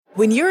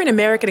When you're an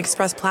American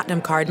Express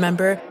Platinum card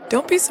member,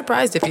 don't be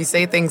surprised if you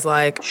say things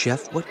like,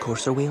 "Chef, what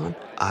course are we on?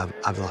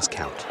 I've lost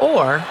count."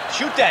 Or,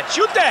 "Shoot that!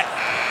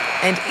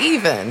 And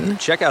even,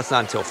 "Checkout's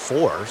not until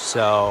 4,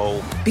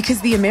 so..." Because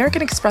the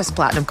American Express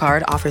Platinum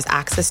Card offers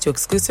access to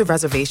exclusive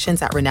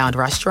reservations at renowned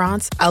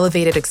restaurants,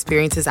 elevated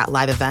experiences at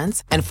live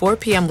events, and 4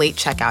 p.m. late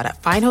checkout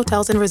at fine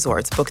hotels and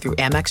resorts booked through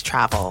Amex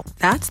Travel.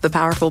 That's the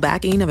powerful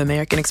backing of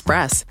American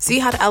Express. See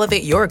how to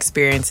elevate your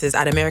experiences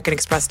at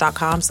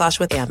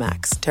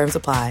americanexpress.com/withAmex. Terms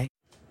apply.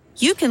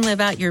 You can live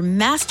out your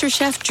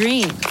MasterChef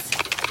dreams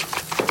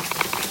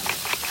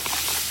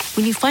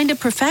when you find a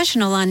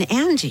professional on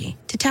Angie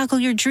to tackle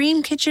your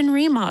dream kitchen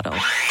remodel.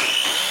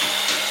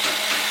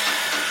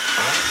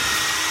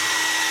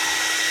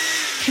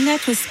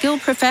 Connect with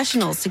skilled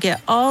professionals to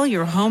get all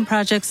your home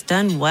projects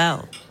done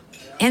well.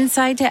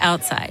 Inside to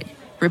outside,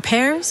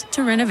 repairs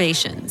to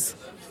renovations.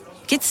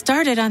 Get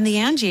started on the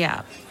Angie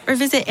app or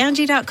visit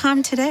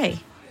Angie.com today.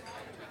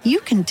 You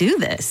can do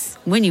this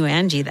when you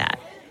Angie that.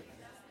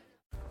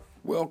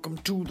 Welcome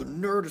to the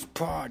Nerdist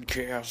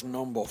Podcast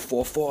number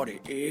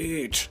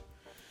 448.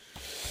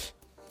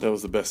 That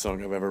was the best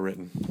song I've ever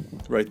written.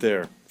 Right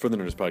there, for the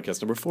Nerdist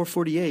Podcast number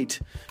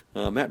 448.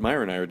 Matt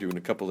Meyer and I are doing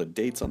a couple of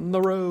dates on the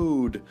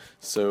road.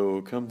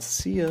 So come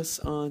see us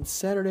on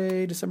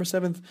Saturday, December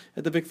 7th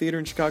at the Vic Theater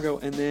in Chicago.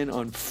 And then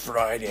on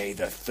Friday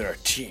the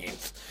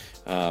 13th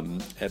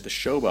at the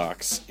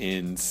Showbox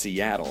in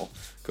Seattle.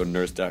 Go to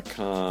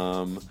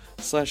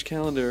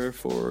nerdist.com/calendar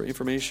for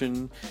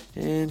information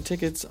and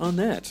tickets on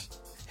that.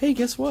 Hey,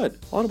 guess what?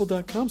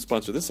 Audible.com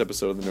sponsored this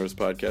episode of the Nerdist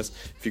Podcast.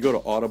 If you go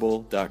to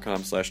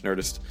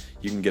audible.com/nerdist,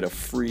 you can get a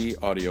free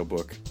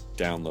audiobook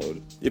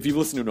download. If you've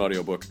listened to an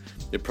audiobook,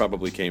 it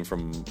probably came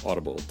from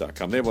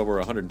audible.com. They have over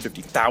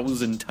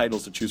 150,000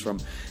 titles to choose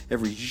from,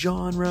 every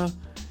genre.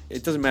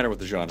 It doesn't matter what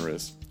the genre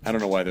is. I don't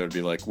know why they would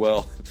be like,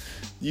 well,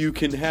 you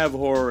can have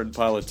horror and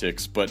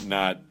politics, but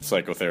not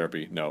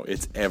psychotherapy. No,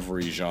 it's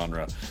every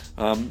genre.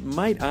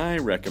 Might I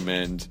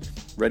recommend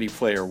Ready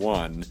Player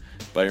One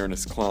by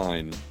Ernest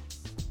Cline?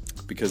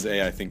 Because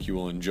I think you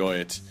will enjoy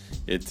it.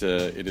 It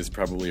is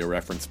probably a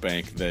reference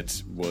bank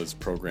that was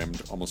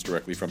programmed almost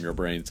directly from your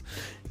brains.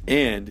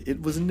 And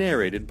it was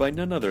narrated by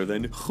none other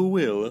than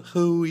Will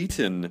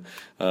Wheaton.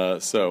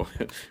 So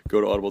go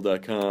to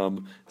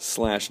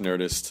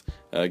audible.com/nerdist,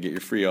 get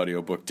your free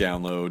audiobook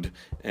download,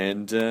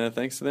 and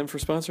thanks to them for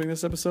sponsoring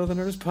this episode of the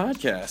Nerdist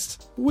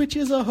Podcast, which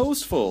is a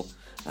hostful.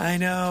 I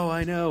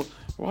know.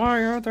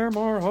 Why aren't there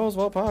more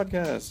Hostful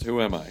podcasts?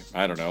 Who am I?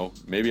 I don't know.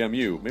 Maybe I'm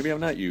you. Maybe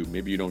I'm not you.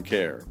 Maybe you don't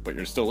care. But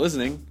you're still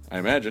listening, I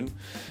imagine.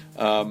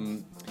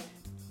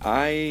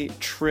 I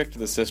tricked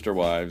the Sister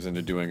Wives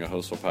into doing a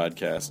Hostful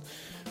podcast.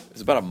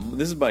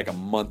 This is like a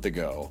month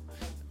ago.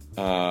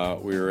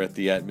 We were at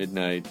the At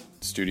Midnight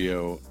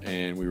studio,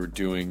 and we were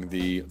doing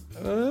the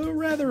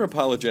rather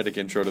apologetic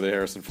intro to the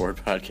Harrison Ford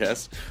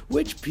podcast,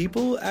 which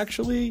people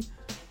actually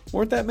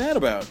weren't that mad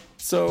about.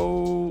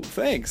 So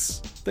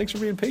thanks for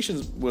being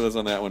patient with us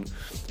on that one.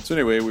 So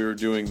anyway, we were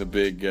doing the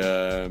big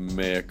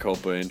mea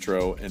culpa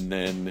intro, and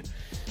then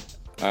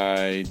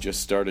I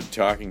just started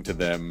talking to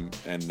them,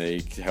 and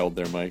they held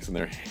their mics in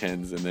their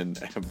hands, and then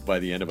by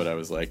the end of it, I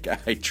was like,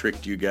 I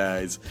tricked you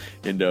guys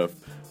into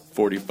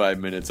 45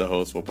 minutes of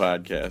Hostful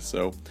podcast.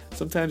 So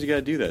sometimes you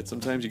gotta do that.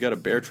 Sometimes you gotta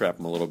bear trap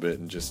them a little bit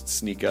and just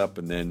sneak up,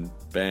 and then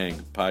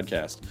bang,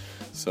 podcast.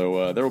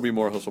 So there will be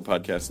more Hostful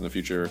podcasts in the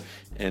future,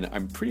 and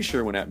I'm pretty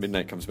sure when At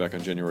Midnight comes back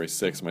on January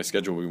 6th, my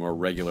schedule will be more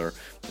regular,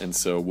 and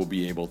so we'll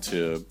be able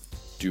to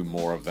do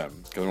more of them,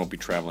 because I won't be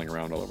traveling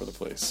around all over the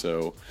place.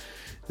 So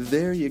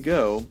there you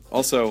go.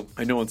 Also,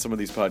 I know on some of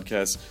these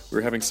podcasts,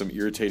 we're having some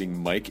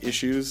irritating mic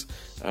issues.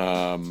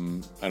 I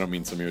don't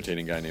mean some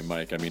irritating guy named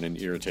Mike. I mean an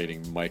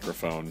irritating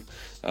microphone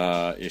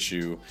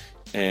issue.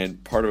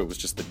 And part of it was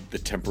just the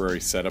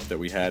temporary setup that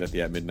we had at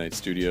the At Midnight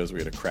Studios. We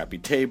had a crappy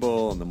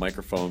table, and the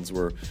microphones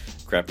were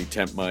crappy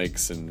temp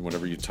mics, and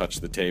whenever you touch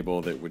the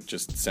table, that would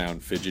just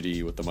sound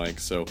fidgety with the mic.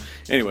 So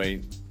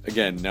anyway,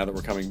 again, now that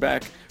we're coming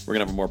back, we're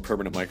going to have a more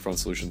permanent microphone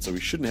solution, so we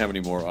shouldn't have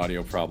any more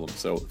audio problems.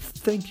 So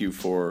thank you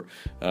for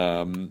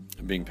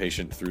being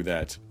patient through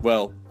that.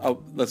 Well,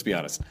 let's be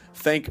honest.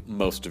 Thank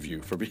most of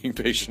you for being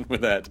patient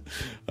with that.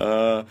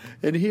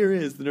 And here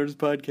is the Nerdist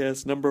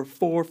Podcast number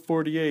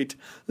 448.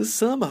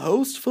 Some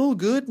hostful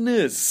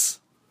goodness.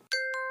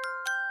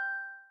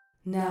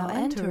 Now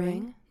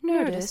entering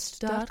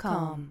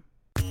Nerdist.com.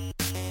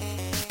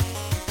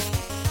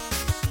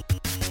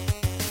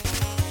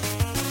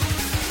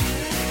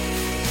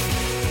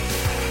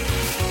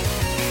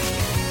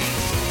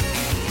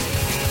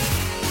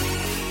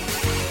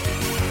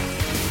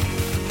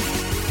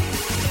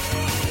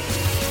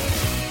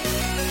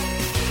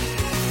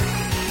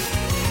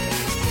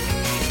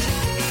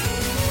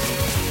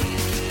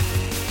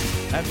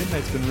 At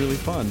Midnight's been really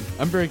fun.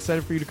 I'm very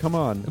excited for you to come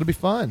on. It'll be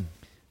fun.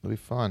 Are we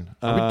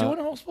doing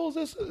a hostful?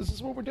 Is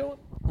this what we're doing?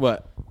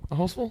 What? A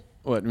hostful?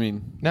 What, I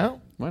mean?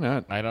 No? Why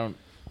not? I don't...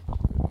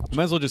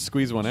 Might as well just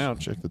squeeze one out.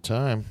 Check the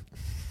time.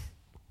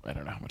 I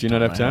don't know. Do you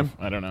not have time?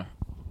 I don't know.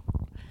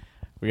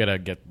 We got to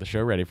get the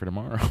show ready for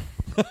tomorrow.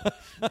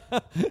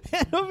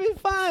 It'll be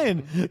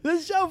fine. The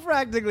show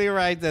practically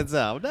writes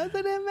itself,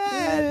 doesn't it,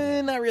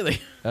 man? Not really.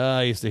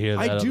 I used to hear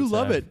that. I do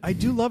love it. I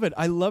do love it.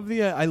 I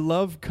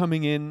love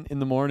coming in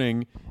the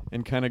morning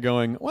and kind of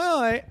going,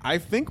 well, I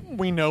think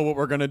we know what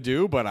we're gonna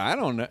do, but I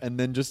don't know, and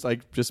then just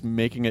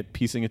making it,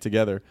 piecing it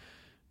together.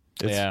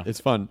 It's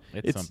fun.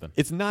 It's something.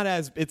 It's not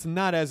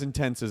as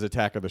intense as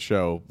Attack of the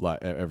Show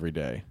every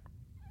day.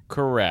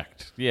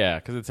 Correct. Yeah,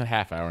 because it's a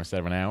half hour instead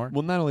of an hour.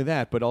 Well, not only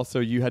that, but also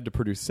you had to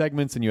produce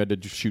segments and you had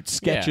to shoot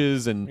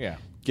sketches and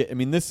get. I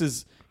mean, this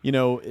is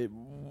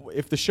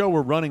if the show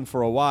were running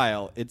for a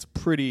while, it's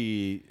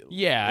pretty.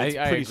 Yeah, it's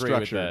I pretty agree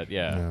structured. with that.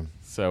 Yeah.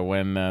 So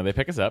when they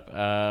pick us up,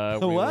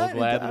 we will What? I don't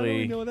gladly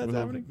even know that's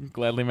happening.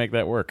 gladly make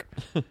that work.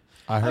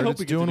 I heard hope it's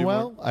we get to doing do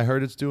well. more. I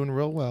heard it's doing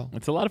real well.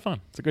 It's a lot of fun.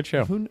 It's a good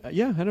show.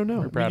 Yeah, I don't know.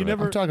 We're proud of it.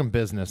 I'm talking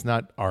business,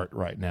 not art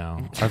right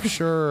now. I'm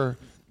sure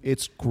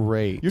it's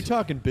great. You're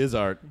talking biz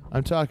art.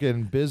 I'm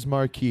talking biz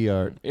marquee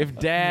art. If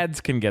dads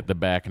can get the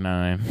back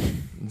nine,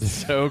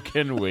 so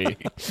can we.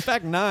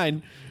 Back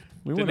nine.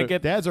 We want to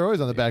get. Dads are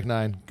always on the back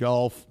nine.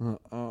 Golf.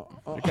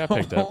 It got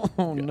picked up.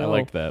 Oh, no. I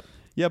liked that.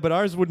 Yeah, but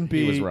ours wouldn't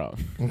be. He was wrong.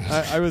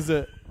 I was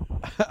a.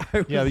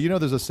 Yeah, you know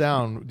there's a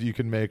sound you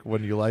can make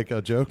when you like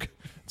a joke.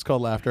 It's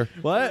called laughter.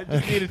 What? I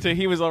just needed to.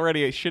 He was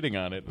already shitting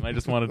on it, and I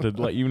just wanted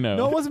to let you know.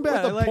 No, it wasn't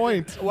bad. What's the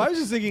point? Well, I was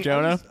just thinking,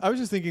 Jonah? I was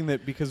just thinking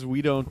that because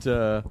we don't.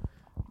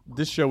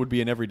 This show would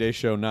be an everyday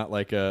show, not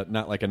like a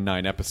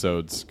 9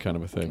 episodes kind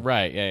of a thing.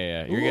 Right?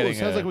 Yeah. You're Ooh, getting.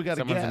 sounds like we got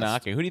a someone's guest.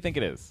 knocking. Who do you think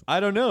it is? I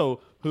don't know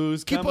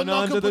who's Keep coming on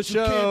knocking, onto the but you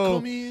can't show.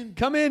 come in.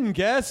 Come in,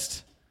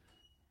 guest.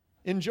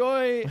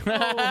 Enjoy. Oh,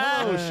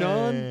 hello,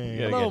 Sean. You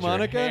gotta Hello, get your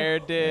Monica. hair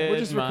did. We're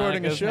just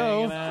recording a Monica's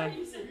show. hanging out.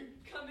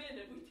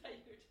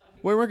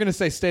 We weren't going to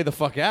say stay the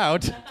fuck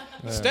out.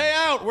 Stay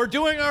out. We're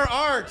doing our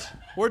art.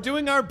 We're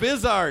doing our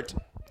biz art.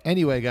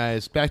 Anyway,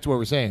 guys, back to what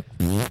we're saying.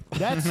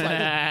 That's like,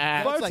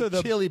 Farts are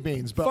the chili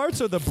beans. But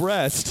farts are the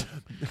breast.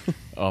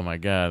 Oh my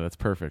god, that's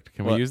perfect.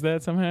 Can What? we use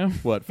that somehow?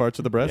 What? Farts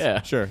are the breast?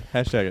 Yeah. Sure.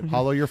 Hashtag it.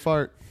 hollow your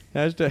fart.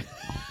 Hashtag.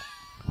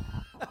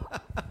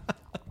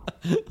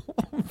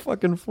 I'm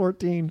fucking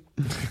 14.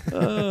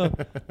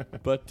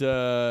 But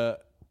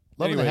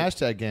Loving anyway, the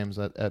hashtag games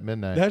at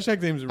midnight. the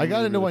hashtag names. Are I got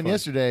really, into really one fun.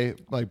 yesterday,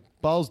 like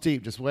balls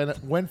deep. Just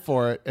went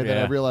for it, and then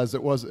I Yeah. realized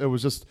it was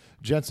just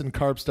Jensen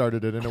Karp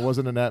started it, and it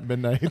wasn't an at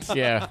midnight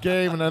Yeah.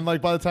 game. And then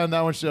like by the time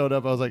that one showed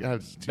up, I was like, I'm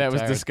just too That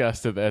was tired.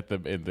 discussed at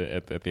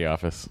the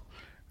office.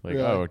 Like,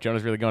 Yeah. oh,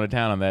 Jonah's really going to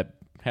town on that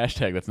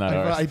hashtag. That's not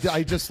ours.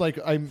 I just like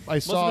I Must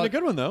have saw been a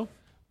good one though.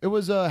 it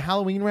was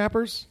Halloween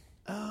rappers,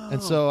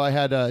 and so I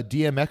had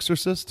DM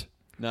Exorcist.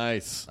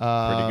 Nice.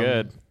 Pretty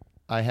good.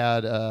 I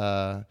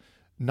had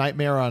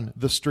Nightmare on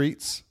the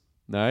Streets.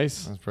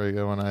 Nice. That's a pretty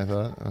good one, I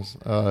thought. It was,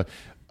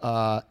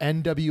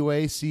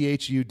 NWA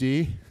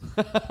CHUD.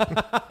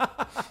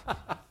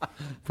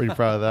 Pretty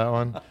proud of that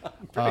one.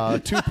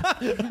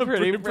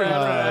 Pretty proud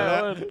of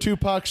that one.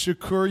 Tupac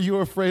Shakur, You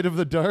Afraid of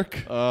the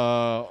Dark?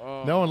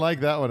 No one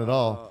liked that one at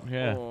all.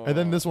 Yeah. And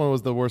then this one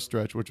was the worst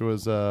stretch, which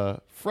was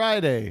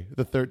Friday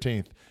the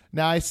 13th.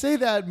 Now, I say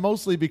that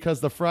mostly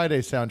because the Friday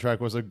soundtrack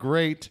was a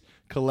great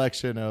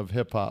collection of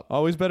hip-hop.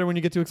 Always better when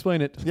you get to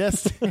explain it.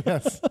 Yes,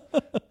 yes.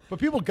 But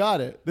people got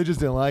it. They just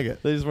didn't like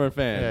it. They just weren't a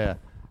fan. Yeah.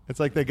 It's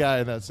like the guy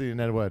in that scene in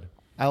Ed Wood.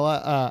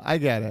 I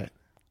get it.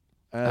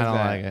 I don't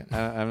like it.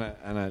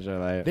 I'm not sure I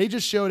like it. They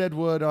just showed Ed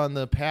Wood on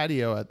the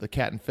patio at the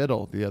Cat and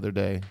Fiddle the other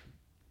day.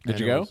 Did And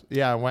you it go? was-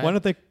 yeah, I went. Why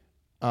don't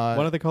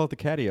they call it the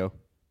catio?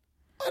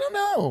 I don't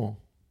know.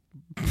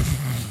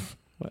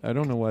 I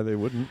don't know why they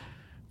wouldn't.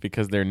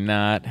 Because they're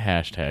not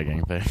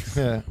hashtagging things.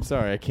 Yeah. I'm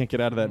sorry, I can't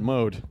get out of that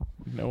mode.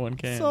 No one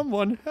can.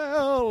 Someone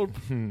help!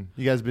 You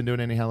guys been doing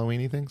any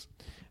Halloweeny things?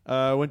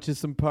 Went to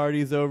some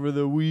parties over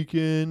the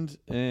weekend,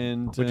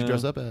 and What'd you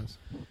dress up as?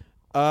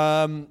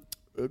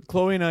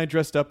 Chloe and I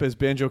dressed up as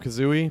Banjo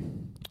Kazooie.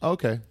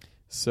 Okay.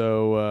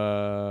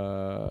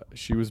 So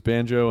she was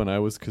Banjo and I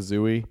was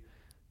Kazooie.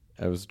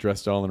 I was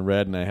dressed all in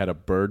red, and I had a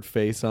bird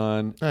face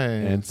on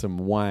and some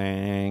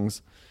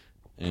wangs,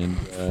 and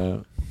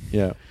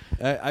yeah.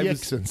 I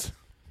was. Yixins.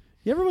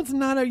 Everyone's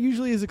not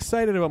usually as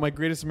excited about my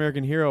Greatest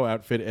American Hero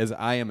outfit as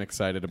I am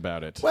excited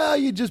about it. Well,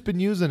 you've just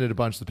been using it a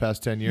bunch the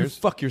past 10 You years.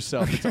 fuck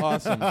yourself. It's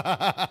awesome.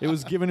 It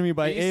was given to me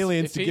by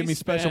aliens to give me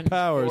special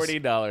powers.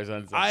 $40 on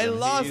something. I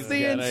lost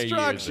the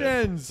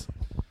instructions.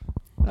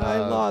 I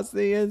lost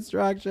the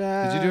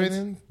instructions. Did you do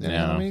anything? Any No.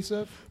 Halloween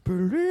stuff?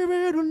 Believe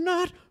it or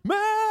not,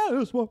 man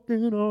is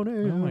walking on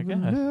air. Oh my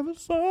God. Never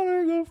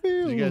starting a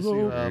field. Did you guys see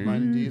mine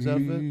and Dee's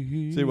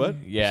outfit? See what?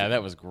 Yeah,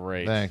 that was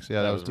great. Thanks.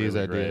 Yeah, that was Dee's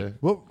really idea. great.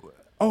 What?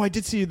 Oh, I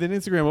did see the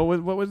Instagram.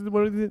 What was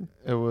it?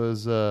 It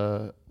was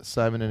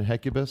Simon and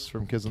Hecubus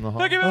from Kids in the Hall.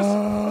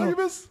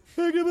 Hecubus!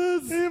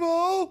 Hecubus!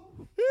 Evil!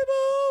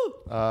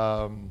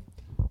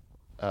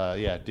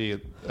 Yeah, Dee.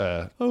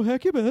 Oh,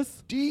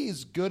 Hecubus!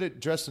 Dee's good at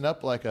dressing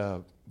up like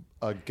a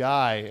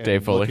guy and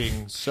Dave Foley.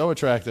 looking so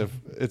attractive.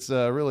 It's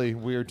really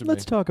weird to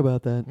Let's me. talk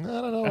about that. I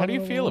don't know. How do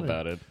you feel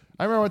about it?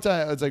 I remember one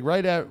time, it's like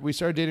right at we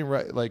started dating,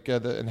 right like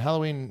in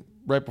Halloween,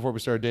 right before we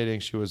started dating,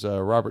 she was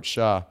Robert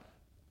Shaw,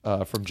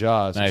 from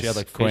Jaws. Nice. She had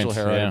like facial Quint,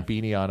 hair yeah. and a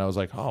beanie on. I was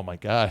like, oh my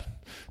god,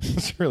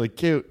 it's really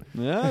cute.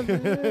 Yeah,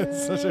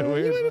 It's such a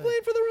weird. You might be thing.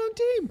 playing for the wrong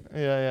team.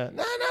 Yeah.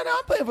 No,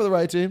 I'm playing for the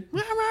right team.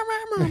 Meow,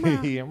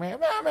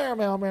 meow,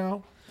 meow,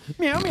 meow.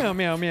 Meow meow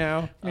meow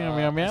meow.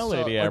 Meow, meow,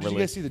 Lady Did Aberly. you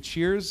guys see the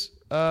Cheers?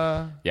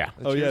 Yeah.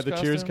 The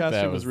Cheers costume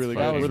That was was really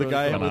funny. good. Where the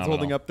guy was phenomenal.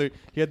 holding up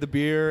he had the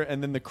beer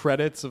and then the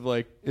credits of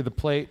like The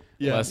plate.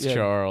 yeah. Les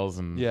Charles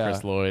and Yeah.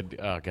 Chris Lloyd.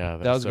 Oh,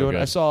 God. That was so good.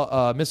 I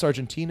saw Miss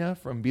Argentina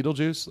from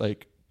Beetlejuice,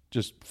 like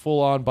just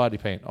full on body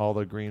paint, all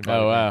the green.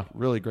 Body Oh, wow. paint.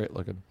 Really great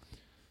looking.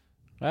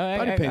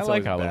 Body I paint's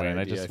like always a bad Halloween.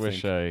 I idea, just I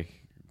wish think.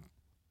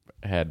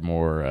 I had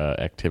more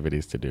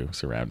activities to do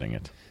surrounding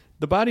it.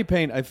 The body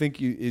paint, I think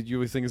you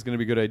would think is going to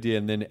be a good idea,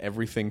 and then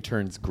everything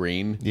turns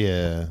green.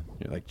 Yeah.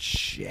 You're like,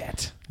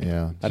 shit.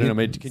 Yeah. I don't know.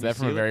 Maybe, Is can that you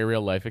from a see very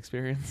real life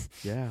experience?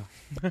 it?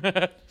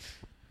 Yeah.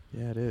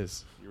 Yeah, it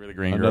is. You were the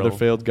green Another girl.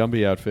 failed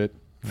Gumby outfit.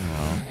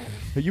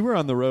 Hey, you were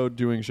on the road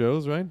doing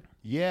shows, right?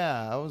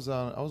 Yeah, I was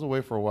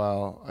away for a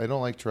while. I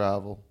don't like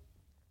travel.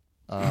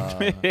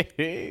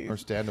 Or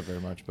stand up very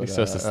much, but You're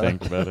so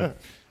succinct about it.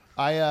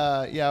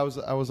 I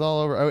was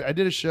all over. I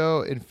did a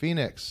show in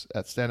Phoenix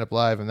at Stand Up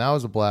Live, and that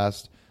was a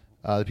blast.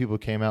 The people who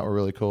came out were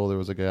really cool. There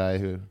was a guy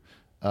who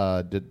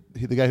the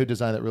guy who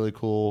designed that really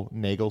cool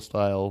Nagel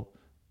style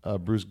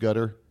Bruce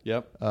Gutter.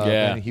 Yep.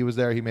 Yeah. and he was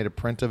there. He made a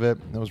print of it.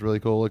 That was really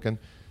cool looking.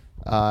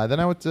 Then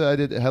I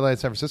did a headline in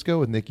San Francisco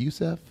with Nick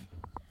Youssef.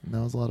 And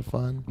that was a lot of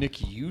fun.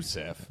 Nick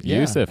Youssef.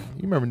 Yeah. Youssef.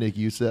 You remember Nick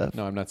Youssef?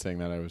 No, I'm not saying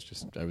that. I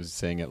was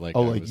saying it like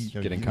Oh, I like, was you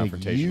know, getting Nick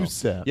confrontational.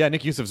 Youssef. Yeah,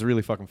 Nick Youssef's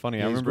really fucking funny.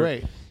 Yeah, I he's remember.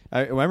 great.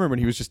 I remember when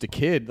he was just a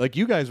kid. Like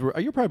you guys were.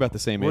 You're probably about the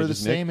same We're age. the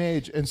as Nick. same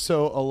age, and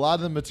so a lot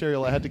of the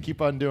material I had to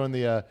keep on doing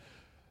the.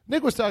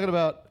 Nick was talking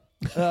about.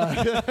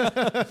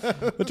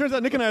 It turns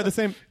out Nick and I are the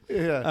same.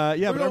 Yeah,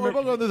 yeah, but I we're remember.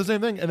 both going through the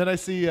same thing, and then I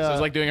see. So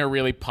it's like doing a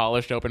really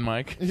polished open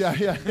mic. Yeah.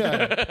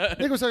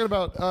 Nick was talking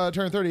about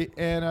turning 30,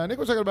 and Nick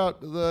was talking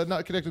about the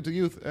not connected to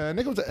youth.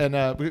 Nick was,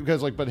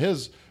 because like, but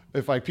his,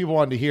 if like people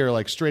wanted to hear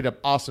like straight up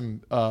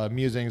awesome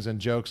musings and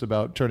jokes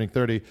about turning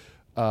 30,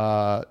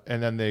 and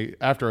then they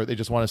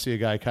just want to see a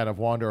guy kind of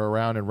wander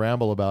around and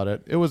ramble about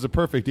it. It was a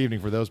perfect evening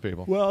for those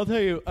people. Well, I'll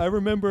tell you. I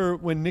remember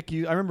when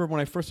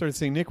I first started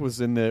seeing Nick was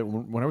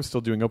when I was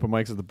still doing open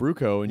mics at the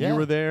Bruco, and Yeah. you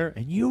were there,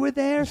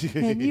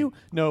 and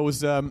it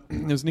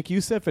was Nick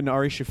Youssef and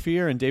Ari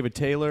Shafir and David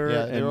Taylor,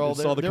 Yeah, and they were all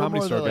it's all the they were Comedy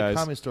more Store like guys.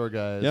 Comedy Store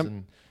guys. Yep.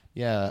 And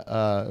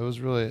it was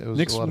a lot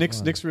of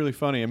fun. Nick's really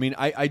funny. I mean,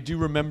 I do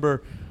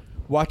remember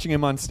watching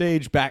him on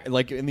stage back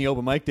like in the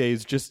open mic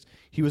days. Just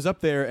he was up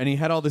there and he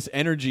had all this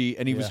energy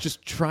and he was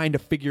just trying to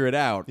figure it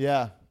out.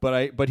 Yeah.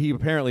 But he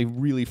apparently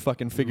really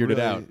fucking figured it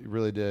out.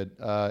 Really did.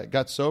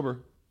 Got sober.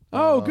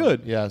 Oh,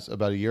 good. Yes,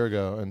 about a year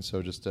ago, and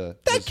so just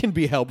That can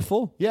be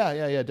helpful. Yeah,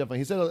 definitely.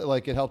 He said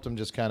like it helped him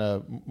just kind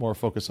of more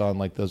focus on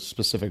like the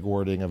specific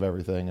wording of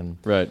everything, and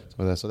Right.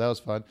 So that was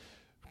fun.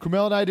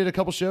 Kumail and I did a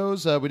couple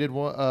shows. We did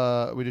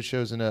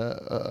shows in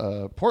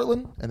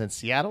Portland and then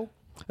Seattle.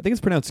 I think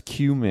it's pronounced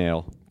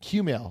Q-mail.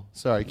 Q-mail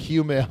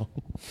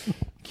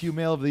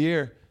of the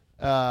year.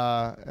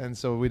 And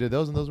so we did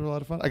those, and those were a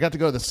lot of fun. I got to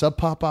go to the Sub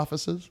Pop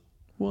offices.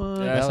 What?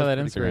 Yeah, I saw that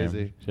was pretty Instagram.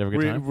 crazy. Did you have a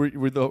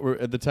good time?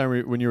 At the time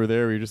when you were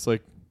there, were you just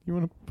like, you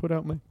want to put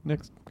out my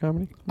next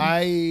comedy?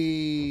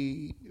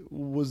 I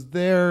was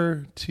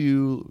there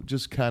to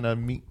just kind of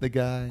meet the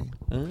guy.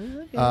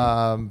 Okay.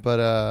 I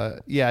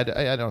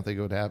don't think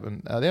it would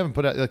happen. They haven't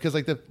put out because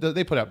like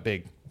they put out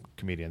big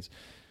comedians,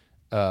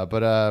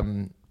 but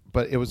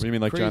it was. What do you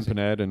mean, like crazy. John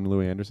Panette and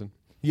Louis Anderson?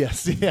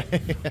 Yes. Yeah.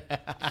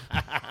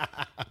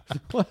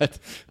 What?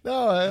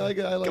 No, I like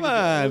it. Come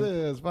on.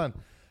 It's fun.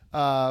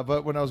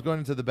 But when I was going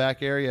into the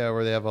back area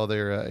where they have all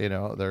their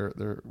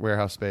their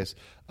warehouse space,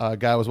 a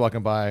guy was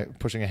walking by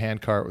pushing a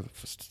hand cart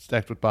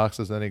stacked with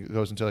boxes. And then he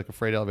goes into like a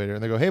freight elevator,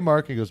 and they go, "Hey,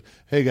 Mark." He goes,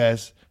 "Hey,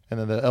 guys." And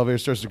then the elevator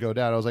starts to go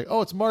down. I was like,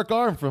 "Oh, it's Mark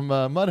Arm from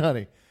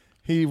Mudhoney.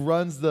 He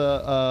runs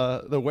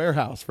the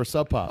warehouse for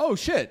Sub Pop." Oh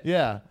shit!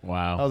 Yeah.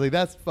 Wow. I was like,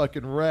 "That's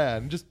fucking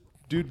rad." And just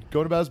dude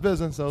going about his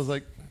business. I was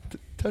like,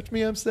 "Touch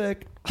me, I'm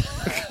sick."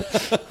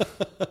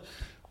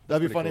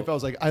 That'd be funny if I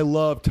was like, "I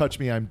love Touch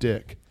Me, I'm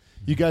Dick."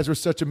 You guys were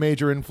such a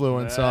major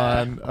influence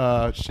on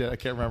shit. I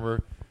can't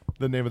remember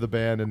the name of the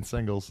band and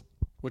singles.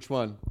 Which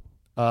one?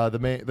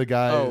 The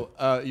guy.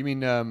 Oh, you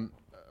mean?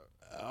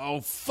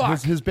 Oh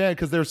fuck! His band,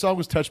 because their song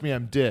was "Touch Me,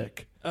 I'm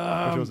Dick,"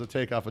 which was a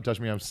takeoff of "Touch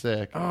Me, I'm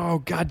Sick." Oh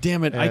god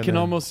damn it! I And, can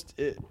almost.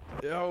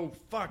 Oh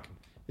fuck!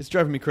 It's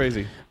driving me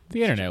crazy.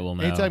 The internet will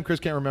know. Anytime Chris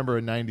can't remember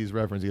a '90s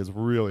reference, he gets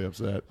really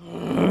upset.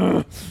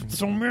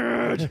 So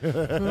mad.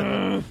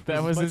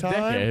 That was his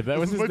decade. That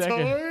was his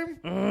decade.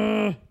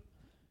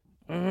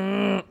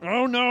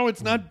 Oh no!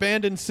 It's not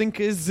band and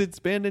sinkers. It's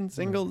band and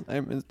singles.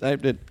 I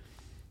did.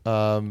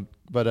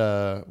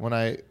 But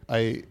when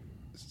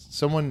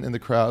someone in the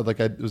crowd,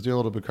 like I was doing a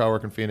little bit of crowd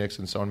work in Phoenix,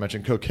 and someone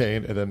mentioned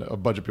cocaine, and then a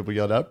bunch of people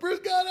yelled out, "Bruce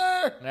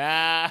Gunner!"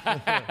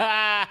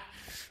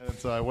 And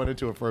so I went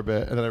into it for a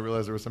bit, and then I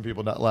realized there were some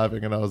people not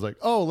laughing, and I was like,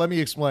 "Oh, let me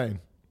explain."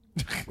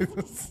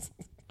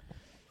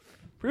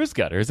 Bruce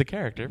Gutter is a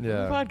character from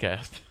Yeah. the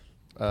podcast.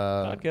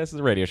 Podcast is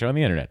a radio show on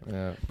the internet.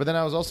 But then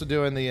I was also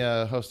doing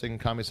the hosting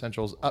Comedy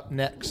Central's Up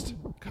Next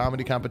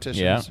comedy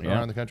competitions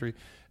around the country.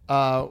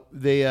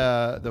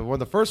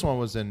 The first one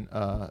was in.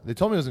 They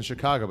told me it was in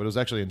Chicago, but it was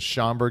actually in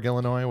Schaumburg,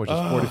 Illinois, which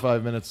is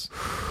 45 minutes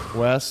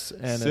west.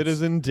 And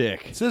Citizen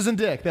Dick. Citizen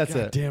Dick. That's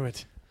God it. Damn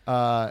it.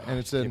 And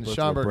it's in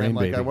Schaumburg,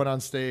 and I went on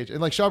stage,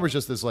 and Schaumburg's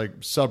just this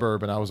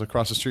suburb, and I was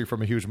across the street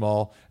from a huge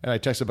mall, and I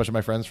texted a bunch of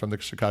my friends from the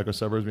Chicago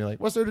suburbs, being like,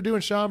 "What's there to do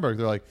in Schaumburg?"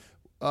 They're like,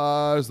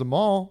 "There's the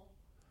mall."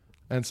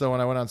 And so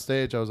when I went on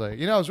stage, I was like,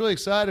 I was really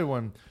excited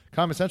when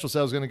Comedy Central said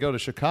I was going to go to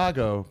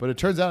Chicago, but it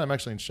turns out I'm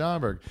actually in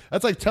Schaumburg.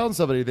 That's like telling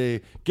somebody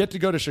they get to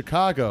go to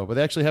Chicago, but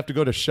they actually have to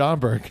go to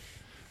Schaumburg.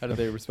 How did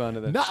they respond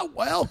to that? Not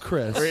well,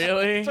 Chris.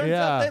 Really? Turns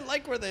out they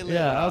like where they live.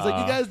 Yeah, I was like,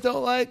 you guys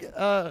don't like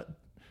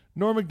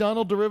Norm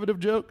Macdonald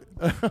derivative joke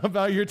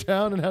about your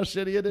town and how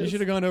shitty it is? You should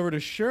have gone over to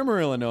Shermer,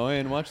 Illinois,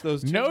 and watched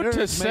those two Note nerds to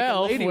make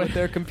self a lady with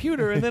their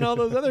computer, and then all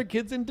those other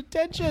kids in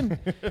detention,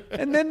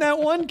 and then that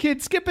one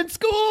kid skipping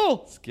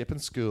school. Skipping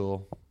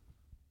school.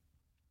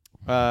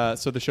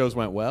 So the shows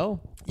went well?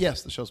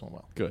 Yes, the shows went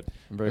well. Good.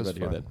 I'm very glad to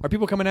hear fun. that. Are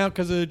people coming out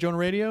because of Jonah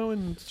Radio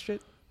and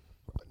shit?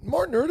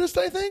 More Nerdist,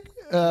 I think,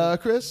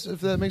 Chris,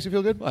 if that makes you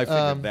feel good. I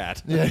figured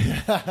that.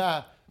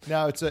 Yeah.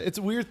 No, it's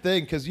a weird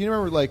thing because you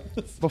remember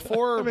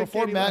before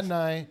Matt and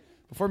I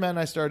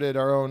started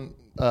our own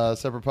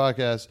separate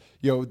podcast,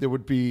 there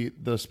would be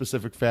the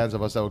specific fans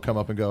of us that would come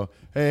up and go,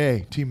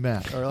 "Hey, Team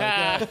Matt," or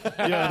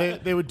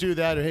they would do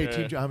that, or "Hey,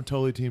 Team, I'm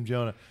totally Team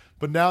Jonah."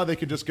 But now they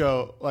can just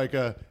go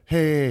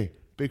 "Hey,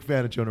 big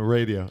fan of Jonah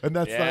Radio," and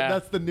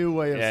that's the new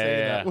way of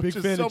saying that, which big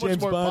is fan so of much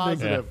James more Bonding.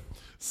 positive.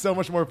 So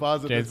much more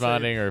positive. James than saying,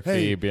 Bonding or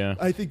 "Hey, Phoebe, yeah.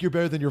 I think you're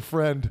better than your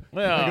friend."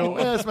 Well. I go,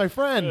 "That's my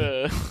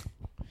friend."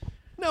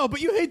 No,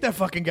 but you hate that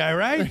fucking guy,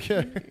 right?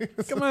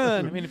 Come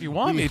on. I mean, if you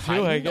want me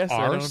to, I guess I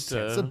our don't.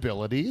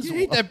 sensibilities. You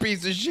hate that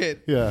piece of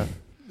shit. Yeah.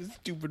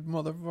 Stupid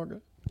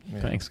motherfucker.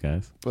 Thanks,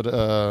 guys. But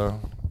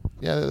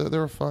they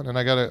were fun, and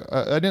I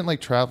didn't like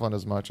traveling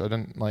as much. I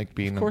didn't like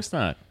being. Of course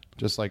not.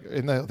 Just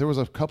there was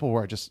a couple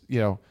where I just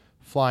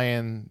fly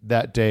in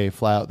that day,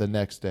 fly out the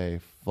next day,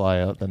 fly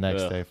out the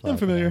next day. Fly I'm out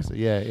the familiar. next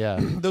day. Yeah.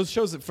 The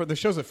shows that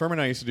Firm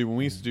and I used to do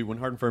when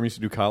Hard and Firm used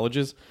to do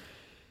colleges,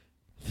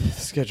 the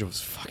schedule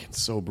was fucking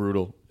so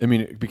brutal. I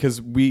mean,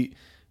 because we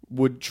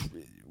would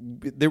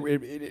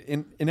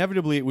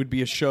inevitably it would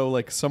be a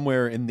show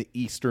somewhere in the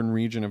eastern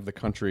region of the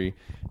country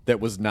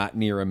that was not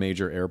near a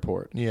major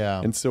airport.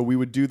 Yeah. And so we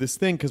would do this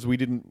thing because we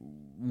didn't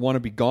want to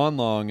be gone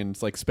long and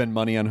spend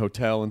money on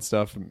hotel and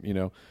stuff,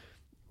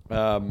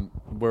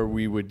 where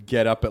we would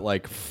get up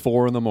at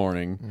 4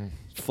 a.m,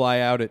 fly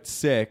out at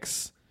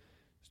 6,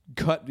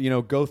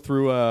 go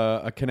through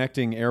a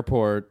connecting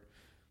airport,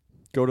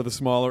 go to the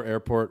smaller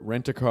airport,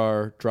 rent a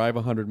car, drive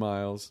 100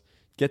 miles,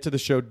 get to the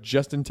show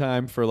just in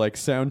time for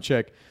sound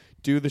check,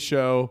 do the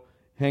show,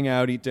 hang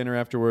out, eat dinner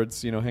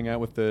afterwards, hang out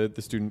with the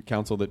student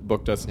council that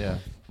booked us. Yeah.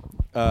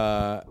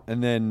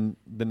 And then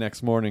the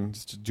next morning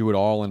just to do it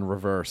all in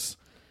reverse.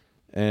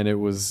 And it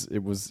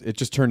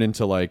just turned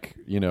into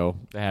the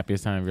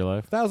happiest time of your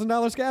life.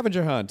 $1,000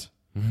 scavenger hunt.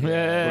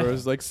 Where it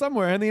was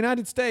somewhere in the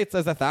United States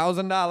there's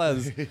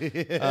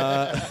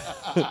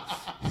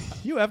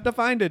 $1,000. You have to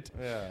find it.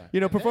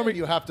 Yeah. Performing.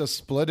 You have to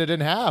split it in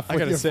half I with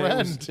gotta your say,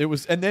 friend. it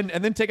was and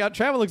then take out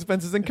travel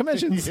expenses and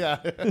commissions. Yeah.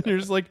 And you're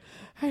just I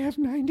have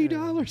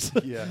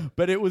 $90. Yeah.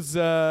 But it was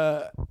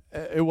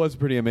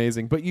pretty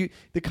amazing. But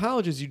the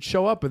colleges, you'd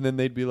show up and then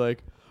they'd be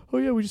like, "Oh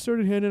yeah, we just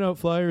started handing out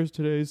flyers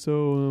today,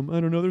 so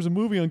I don't know. There's a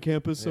movie on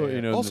campus, so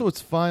Also,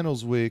 it's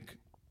finals week,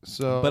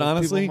 so but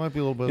honestly, people might be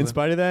a little bit in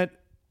spite of that,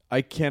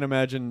 I can't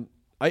imagine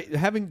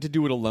having to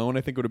do it alone.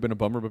 I think would have been a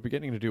bummer, but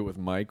getting to do it with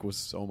Mike was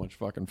so much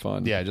fucking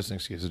fun. Yeah, just an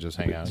excuse to just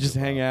hang out. Just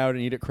hang out and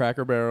eat at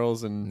Cracker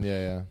Barrels and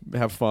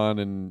have fun,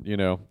 and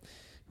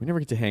we never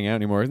get to hang out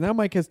anymore. Now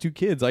Mike has 2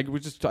 kids. I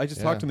just talked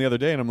to him the other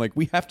day, and I'm like,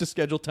 we have to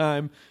schedule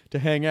time to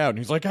hang out. And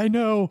he's like, I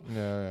know.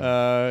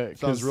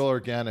 Sounds real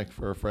organic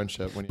for a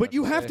friendship. But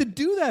you have to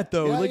do that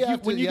though.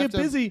 When you get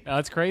busy. Oh,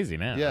 it's crazy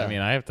now. Yeah. I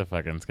mean, I have to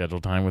fucking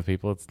schedule time with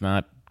people. It's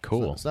not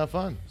cool. It's not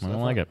fun. I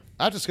don't like it.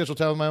 I have to schedule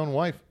time with my own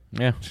wife.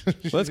 Yeah. Well,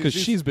 that's because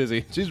she's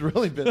busy. She's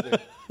really busy.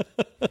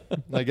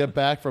 I get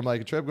back from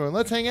a trip going,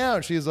 let's hang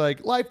out. She's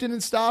like, life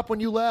didn't stop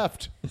when you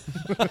left.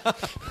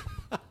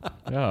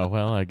 Oh,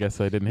 well, I guess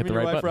I didn't hit the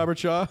right wife, button. Robert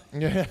Shaw.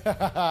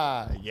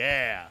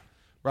 Yeah.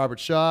 Robert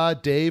Shaw,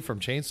 Dave from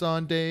Chainsaw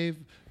and Dave,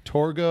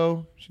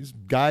 Torgo. She's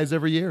guys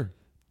every year.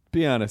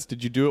 Be honest.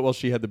 Did you do it while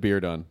she had the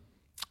beard on?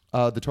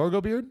 The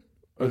Torgo beard?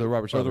 Or the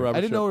Robert Shaw? Or the Robert I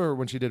didn't Shaw. know her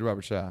when she did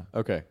Robert Shaw.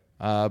 Okay.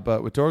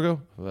 But with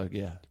Torgo,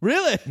 yeah.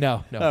 Really?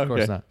 No, of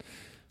course not.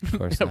 Of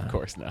course not. Of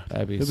course not.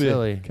 That'd be It'd be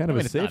silly. kind of I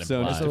mean, a it's safe not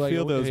zone just implied. to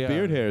feel those Yeah.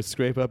 beard hairs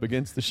scrape up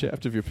against the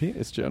shaft of your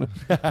penis, Jonah.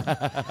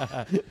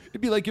 It'd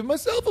be like, give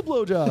myself a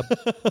blowjob.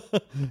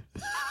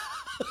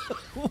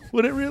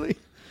 Would it really?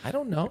 I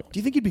don't know. Do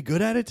you think you'd be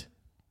good at it?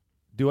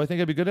 Do I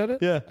think I'd be good at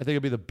it? Yeah. I think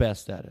I'd be the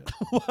best at it.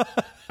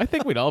 I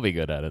think we'd all be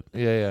good at it.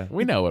 Yeah.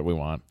 We know what we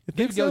want.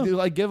 think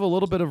so? Give a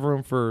little bit of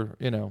room for,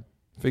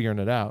 figuring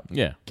it out.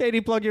 Yeah.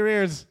 Katie, plug your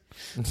ears.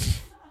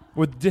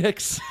 With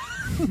dicks.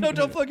 No,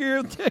 don't plug your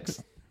ears with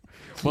dicks.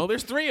 Well,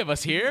 there's 3 of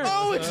us here.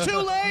 Oh, it's too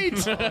late.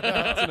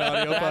 That's an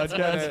audio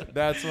podcast.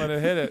 That's when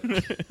it hit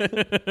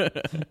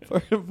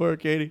it. Poor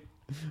Katie.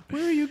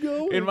 Where are you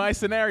going? In my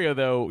scenario,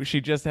 though,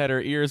 she just had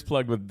her ears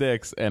plugged with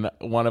dicks, and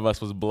one of us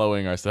was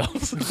blowing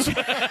ourselves.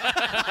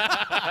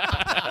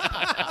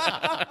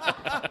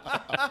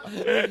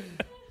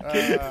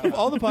 Of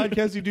all the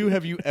podcasts you do,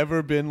 have you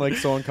ever been like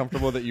so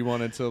uncomfortable that you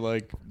wanted to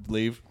like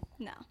leave?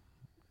 No.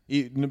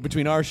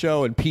 Between our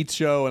show and Pete's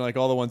show and like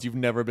all the ones, you've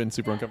never been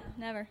super uncomfortable.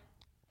 Never.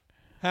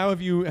 How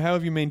have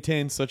you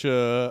maintained such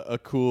a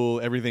cool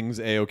everything's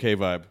A-okay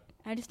vibe?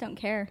 I just don't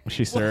care.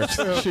 She surfs.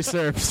 She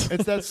surfs.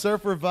 It's that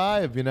surfer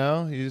vibe, you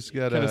know. You just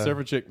got Kind of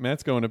surfer chick.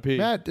 Matt's going to pee.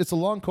 Matt, it's a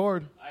long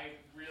cord. I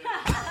really.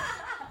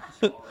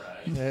 All right.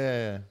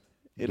 Yeah.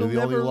 It'll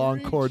the only never long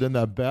reach. cord in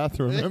that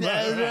bathroom.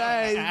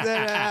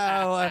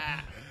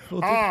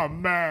 Oh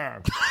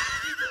man!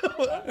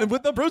 And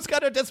with the Bruce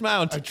Gutter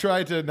dismount. I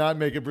tried to not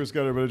make it Bruce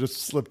Gutter, but it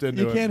just slipped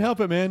into it. You can't help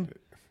it, man.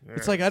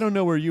 It's like I don't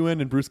know where you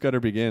end and Bruce Gutter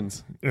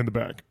begins. In the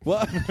back.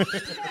 What?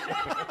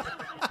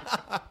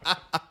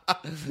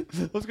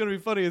 What's going to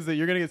be funny is that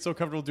you're going to get so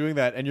comfortable doing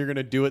that, and you're going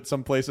to do it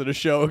someplace at a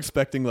show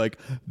expecting like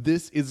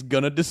this is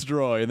going to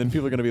destroy, and then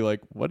people are going to be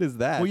like, "What is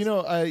that?" Well, you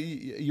know,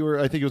 you were.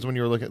 I think it was when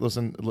you were looking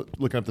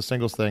up the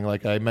singles thing.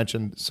 Like I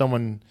mentioned,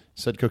 someone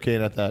said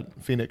cocaine at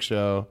that Phoenix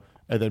show,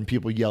 and then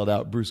people yelled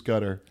out Bruce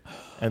Gutter,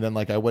 and then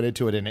like I went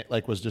into it and it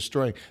like was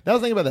destroying. That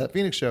was the thing about that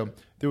Phoenix show.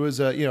 There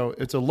was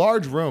it's a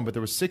large room, but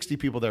there was 60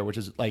 people there, which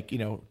is like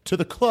to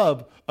the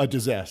club a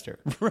disaster.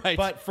 Right.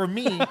 But for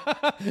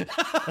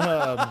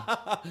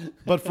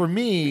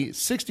me,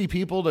 60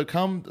 people to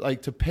come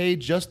like to pay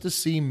just to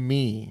see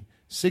me.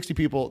 60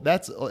 people.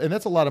 That's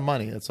a lot of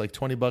money. That's like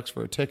 $20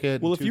 for a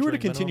ticket. Well, if you were to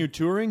continue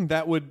touring,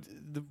 that would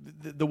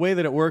the way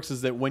that it works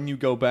is that when you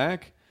go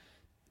back,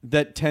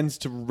 that tends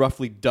to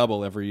roughly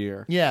double every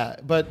year. Yeah,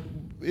 but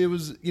it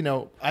was,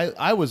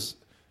 I was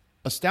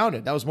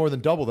astounded. That was more than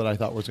double that I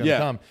thought was going to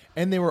come.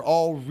 And they were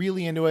all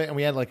really into it. And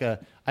we had I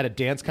had a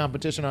dance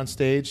competition on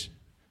stage.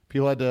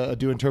 People had to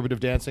do interpretive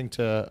dancing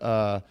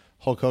to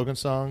Hulk Hogan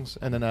songs.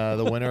 And then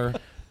the winner,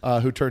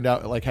 who turned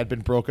out had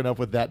been broken up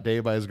with that day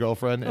by his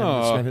girlfriend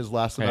and spent his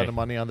last amount of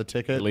money on the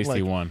ticket. At least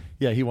he won.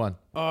 Yeah, he won.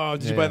 Oh,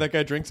 did you buy that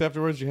guy drinks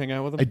afterwards? Did you hang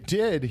out with him? I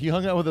did. He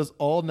hung out with us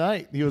all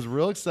night. He was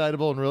real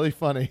excitable and really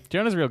funny.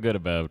 Jonah's real good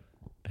about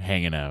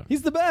hanging out.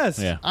 He's the best.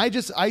 Yeah. I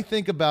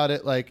think about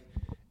it like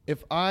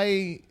if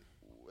I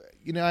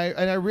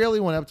rarely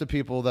went up to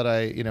people that I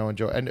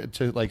enjoy and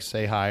to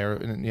say hi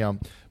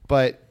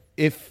but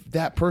if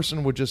that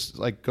person would just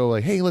go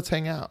hey, let's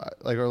hang out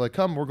or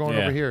come, we're going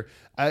over here,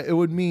 it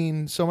would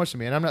mean so much to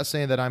me. And I'm not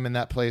saying that I'm in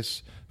that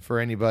place for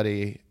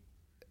anybody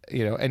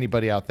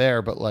out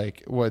there, but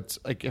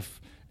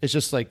if it's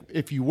just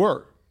if you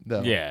were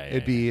though,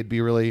 it'd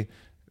be really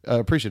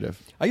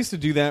appreciative. I used to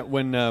do that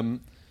when I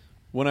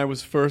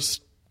was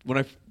first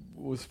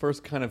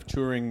kind of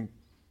touring.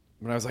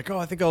 When I was like,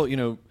 I think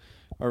I'll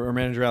our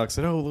manager Alex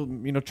said,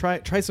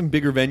 try some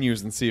bigger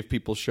venues and see if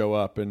people show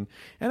up, and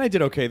I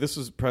did okay. This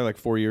was probably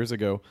 4 years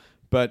ago,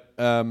 but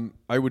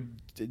I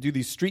would do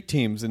these street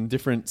teams in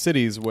different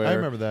cities where I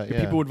remember that. Yeah.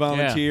 People would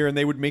volunteer and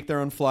they would make their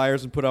own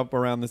flyers and put up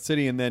around the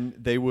city, and then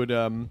they would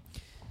then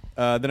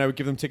I would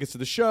give them tickets to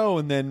the show,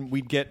 and then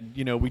we'd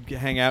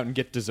hang out and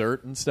get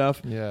dessert and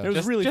stuff. Yeah, it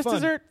was really just fun.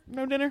 Dessert,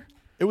 no dinner.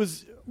 It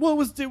was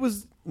just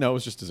dessert. No,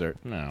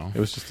 it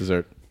was just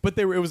dessert. But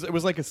it was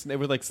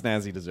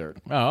snazzy dessert.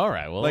 Oh, all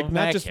right. Well, we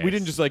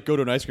didn't just go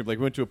to an ice cream. We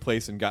went to a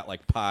place and got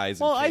pies.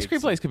 Well, and ice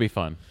cream place could be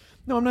fun.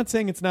 No, I'm not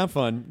saying it's not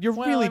fun. You're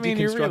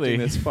deconstructing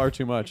this far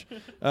too much.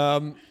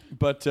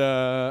 But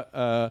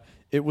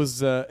it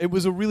was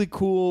a really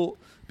cool,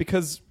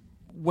 because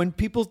when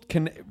people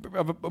can,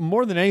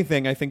 more than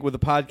anything, I think with a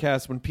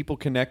podcast, when people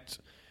connect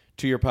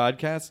to your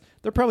podcast,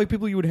 they're probably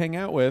people you would hang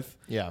out with.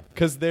 Yeah,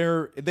 because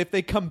if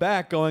they come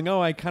back going,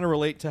 I kind of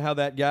relate to how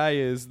that guy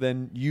is,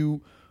 then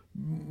you,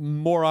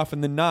 more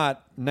often than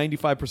not,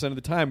 95% of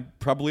the time,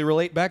 probably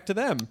relate back to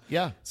them.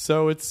 Yeah.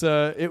 So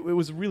it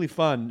was really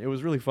fun. It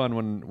was really fun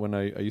when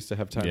I used to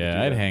have time. Yeah, to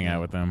do I'd that. hang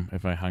out with them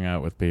if I hung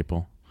out with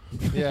people.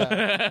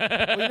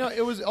 Yeah. Well,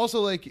 it was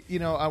also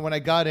when I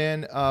got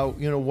in,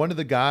 one of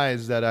the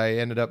guys that I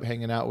ended up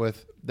hanging out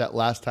with that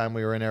last time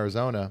we were in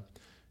Arizona,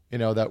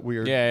 that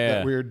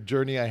weird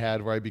journey I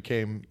had where I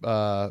became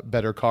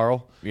better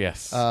Carl.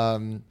 Yes.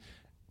 That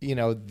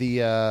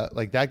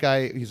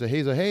guy, he said,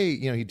 hey,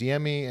 he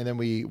DM'd me, and then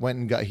we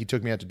went and he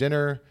took me out to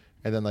dinner,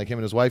 and then him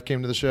and his wife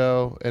came to the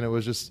show, and it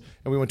was just,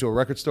 and we went to a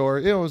record store.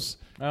 It was,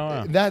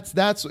 that's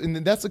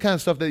the kind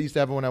of stuff that used to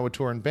happen when I would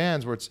tour in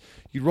bands, where it's,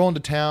 you'd roll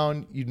into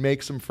town, you'd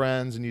make some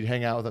friends, and you'd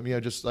hang out with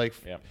them,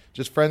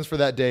 just friends for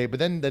that day. But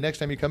then the next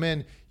time you come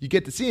in, you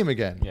get to see them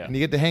again, and you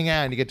get to hang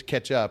out, and you get to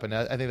catch up, and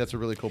I think that's a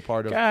really cool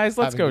part of. Guys,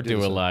 let's go do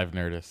a so. live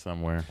Nerdist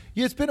somewhere.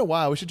 Yeah, it's been a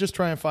while. We should just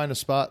try and find a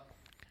spot.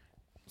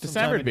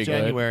 December would be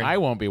January. good. I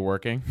won't be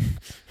working.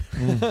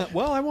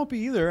 Well, I won't be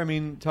either. I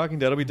mean, Talking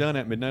Dead will be done.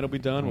 At Midnight will be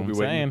done. We'll be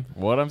waiting.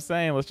 What I'm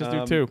saying. Let's just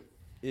do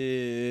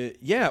 2.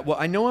 Yeah. Well,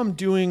 I know I'm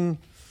doing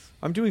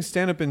I'm doing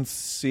stand-up in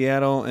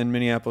Seattle and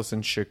Minneapolis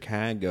and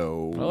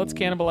Chicago. Well, let's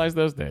cannibalize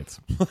those dates.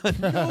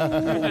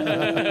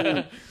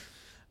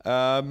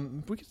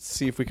 We could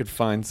see if we could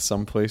find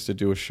some place to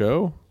do a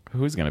show.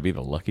 Who's going to be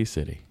the lucky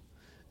city?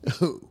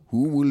 Who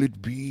will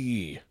it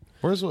be?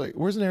 Where's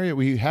an area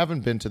we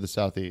haven't been to the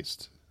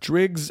southeast?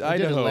 Driggs, We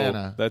did Idaho.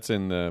 Atlanta. That's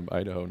in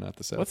Idaho, not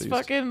the southeast.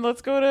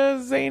 Let's go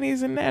to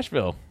Zany's in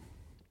Nashville.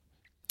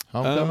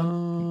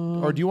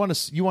 Homecoming? Or do you want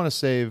to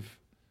save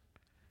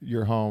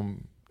your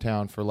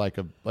hometown for like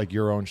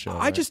your own show? I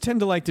right? just tend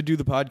to like to do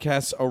the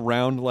podcasts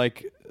around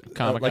like a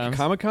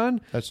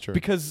Comic-Con. That's true.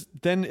 Because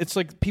then it's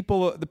like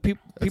people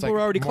like are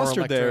already more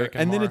clustered there, electric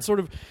and and then more- it's sort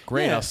of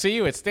Great. yeah. I'll see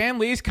you at Stan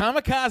Lee's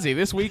Kamikaze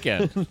this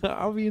weekend.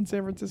 I'll be in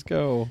San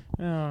Francisco.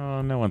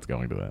 Oh, no one's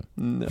going to that.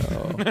 No.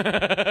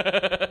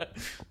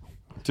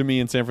 To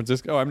me in San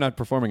Francisco. Oh, I'm not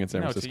performing in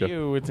San Francisco. To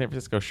you in San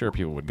Francisco, sure,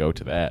 people would go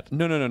to that.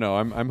 No.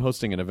 I'm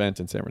hosting an event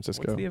in San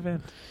Francisco. What's the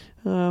event?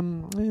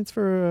 It's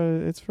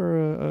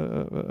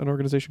for an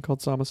organization called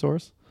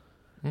Somosaurus.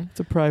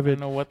 It's a private. I don't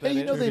know what that Hey,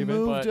 you is. know they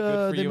moved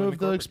the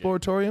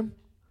Exploratorium?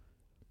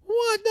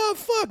 What the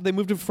fuck? They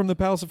moved it from the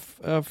Palace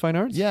of Fine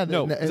Arts? Yeah,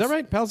 no. Is that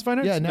right? Palace of Fine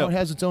Arts? Yeah, now No. it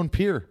has its own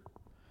pier.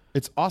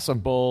 It's awesome.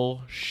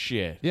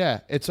 Bullshit. Yeah,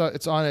 I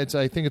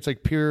think it's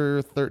like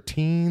Pier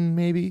 13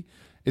 maybe.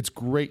 It's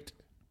great.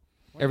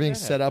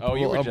 Everything's set up. Oh,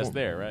 you were just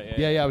there, right?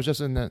 Yeah, I was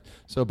just in that.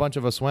 So a bunch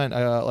of us went.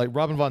 Like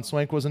Robin von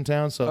Swank was in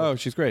town. So Oh,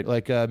 she's great.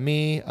 Like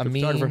me,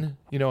 photographer.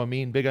 Amin,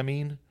 Amin, Big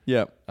Amin.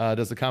 Yeah.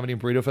 Does the Comedy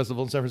and Burrito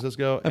Festival in San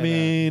Francisco.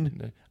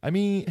 Amin.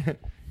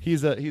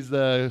 He's the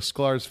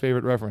Sklar's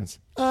favorite reference.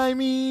 I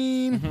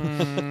mean,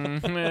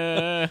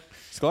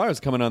 Sklar's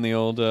coming on the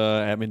old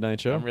At Midnight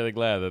show. I'm really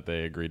glad that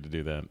they agreed to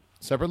do that.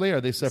 separately?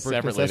 Are they separate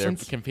Separately, they're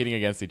concessions? competing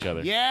against each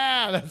other.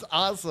 Yeah, that's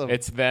awesome.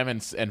 It's them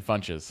and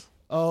Funches.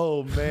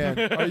 Oh man,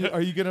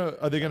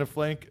 are they gonna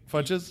flank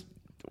Funches?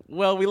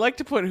 Well, we like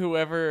to put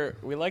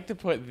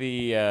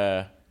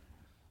the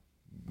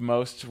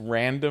most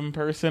random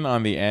person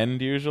on the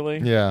end usually.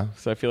 Yeah.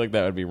 So I feel like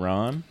that would be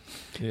Ron.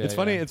 Yeah, It's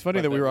funny. It's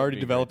funny that we were already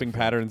developing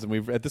patterns,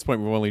 and at this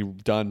point we've only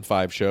done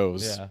 5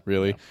 shows,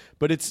 really. Yeah.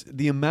 But it's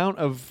the amount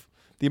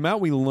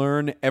we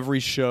learn every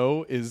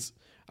show is.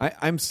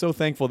 I'm so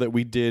thankful that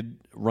we did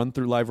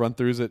live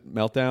run-throughs at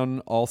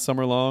Meltdown all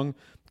summer long,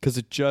 because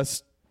it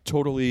just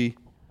totally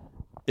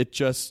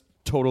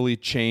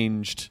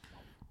changed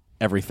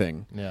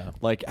everything. Yeah.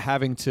 Like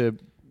having to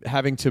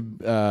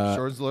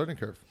shortens the learning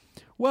curve.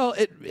 Well,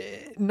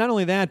 it not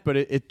only that, but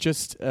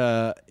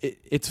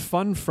it's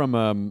fun from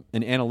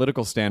an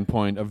analytical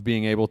standpoint of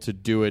being able to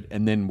do it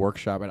and then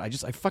workshop it. I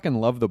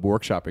fucking love the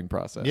workshopping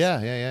process.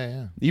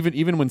 Yeah.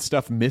 Even when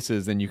stuff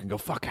misses, then you can go,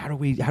 fuck, how do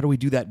we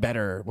do that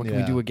better? What can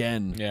we do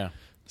again? Yeah.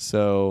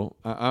 So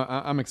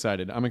I'm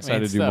excited. I'm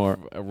excited to do more.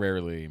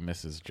 Rarely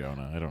misses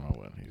Jonah. I don't know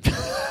what he's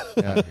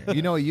Yeah.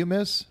 You know what you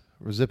miss?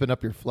 We're zipping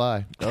up your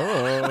fly.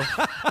 Oh.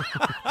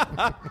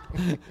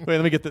 Wait,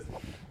 let me get this.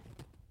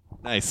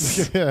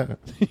 Nice. Yeah.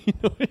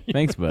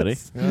 Thanks, buddy.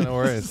 Yeah, no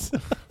worries.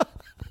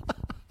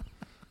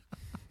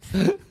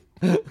 Well,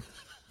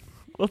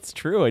 it's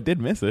true. I did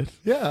miss it.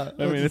 Yeah.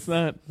 I mean, it's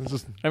not. It's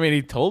just, I mean,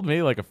 he told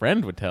me like a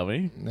friend would tell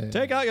me.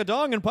 Take out your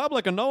dong in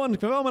public and no one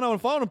filming on a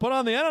phone and put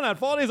on the internet.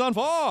 40s on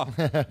 4.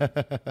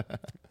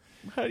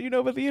 How do you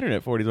know about the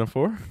internet? 40s on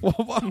 4.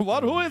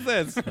 What? Who is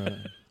this?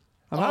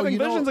 I'm having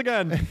visions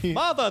again.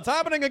 Martha, it's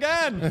happening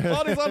again.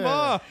 40s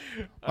on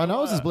 4. My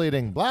nose is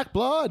bleeding. Black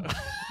blood.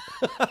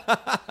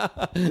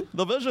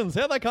 The visions,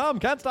 here they come.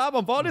 Can't stop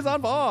them. 40s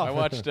on 4. I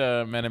watched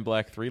Men in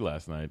Black 3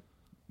 last night.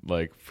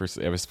 I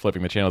was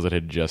flipping the channels that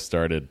had just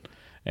started,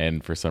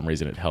 and for some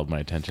reason it held my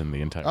attention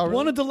the entire time. I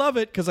wanted to love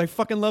it because I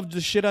fucking loved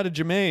the shit out of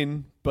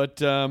Jermaine,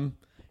 but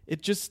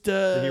it just...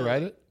 Did he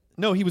write it?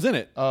 No, he was in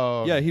it.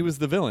 Oh. Yeah, he was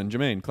the villain,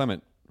 Jermaine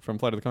Clement, from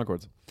Flight of the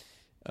Conchords.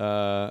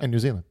 In New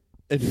Zealand.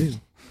 He's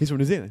from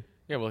New Zealand.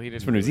 Yeah, well, he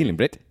didn't from New Zealand,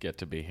 Brett. get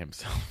to be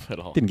himself at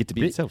all. Didn't get to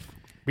be himself.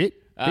 No,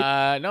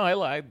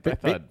 I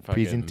thought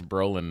fucking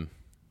Brolin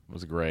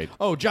was great.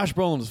 Oh, Josh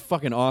Brolin was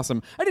fucking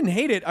awesome. I didn't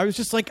hate it. I was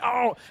just like,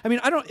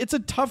 it's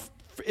a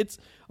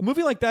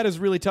movie like that is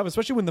really tough,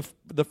 especially when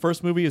the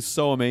first movie is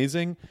so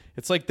amazing.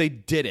 It's like they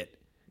did it.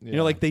 Yeah. You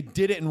know, like they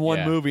did it in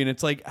one movie, and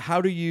it's like,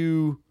 how do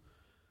you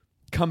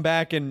come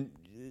back? And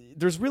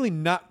there's really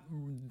not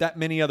that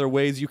many other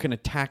ways you can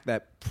attack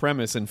that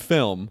premise in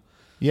film.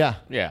 Yeah,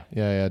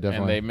 definitely.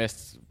 And they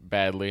missed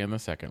badly in the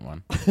second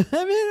one. I mean,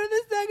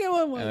 the second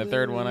one was... And the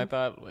third one, I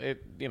thought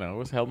it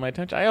was held my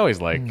attention. I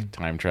always like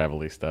time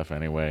travel-y stuff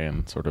anyway,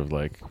 and sort of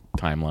like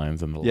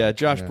timelines and the like.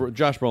 Josh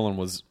Brolin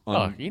was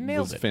he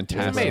nailed was it.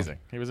 Fantastic.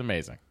 He was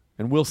amazing.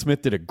 And Will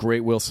Smith did a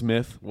great Will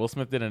Smith. Will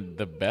Smith did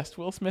the best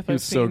Will Smith He I've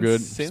was so seen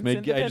good. since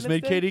I just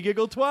made Katie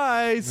giggle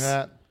twice.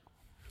 Yeah.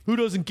 Who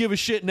doesn't give a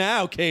shit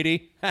now,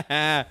 Katie? What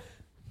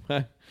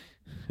happened?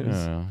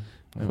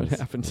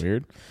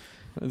 Weird.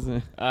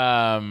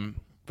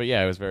 But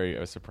yeah, I was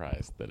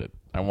surprised that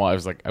I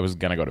was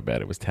gonna go to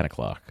bed. It was 10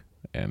 o'clock,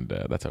 and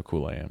that's how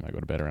cool I am. I go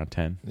to bed around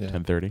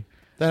 10:30.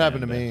 That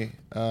happened to me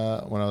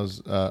when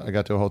I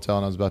got to a hotel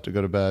and I was about to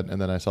go to bed,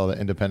 and then I saw that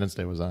Independence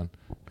Day was on.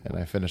 and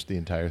I finished the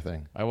entire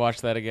thing. I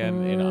watched that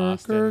again in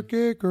Austin.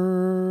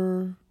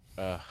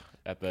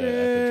 At the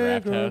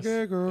Draft House.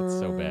 It's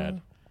so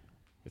bad.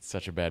 It's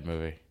such a bad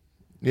movie.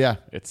 Yeah,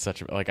 it's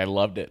such a I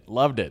loved it.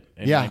 Loved it.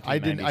 Yeah, I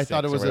didn't. I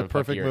thought it was a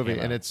perfect movie,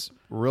 and it's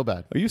real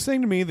bad. Are you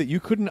saying to me that you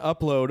couldn't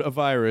upload a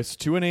virus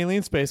to an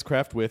alien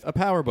spacecraft with a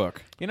power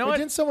book? You know what?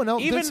 Didn't someone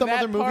else? Even Did some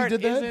other movie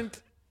did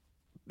that?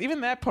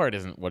 Even that part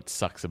isn't what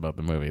sucks about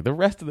the movie. The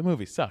rest of the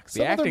movie sucks.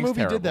 Some the other acting's movie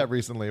terrible. did that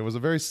recently. It was a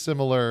very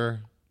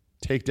similar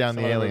take down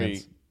the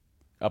aliens.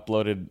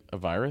 Uploaded a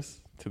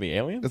virus to the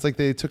aliens. It's like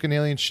they took an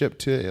alien ship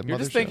to a You're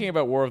just thinking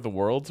about War of the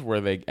Worlds, where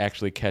they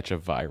actually catch a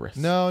virus.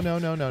 No.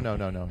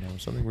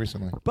 Something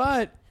recently.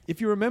 But if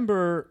you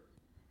remember,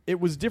 it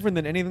was different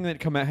than anything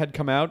that had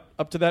come out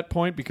up to that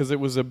point because it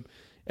was and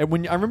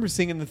when I remember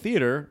seeing it in the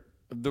theater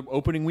the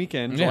opening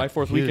weekend, July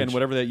 4th weekend,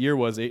 whatever that year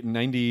was,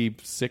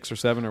 96 or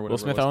 7 or whatever. Will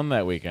Smith owned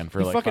that weekend for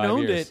he like fucking 5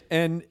 owned years. it,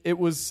 and it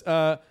was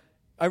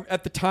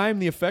at the time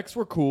the effects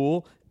were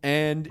cool,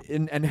 and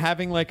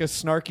having like a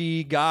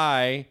snarky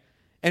guy,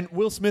 and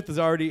Will Smith had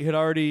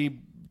already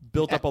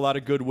built up a lot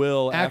of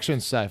goodwill. Action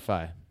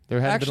sci-fi.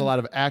 There had been a lot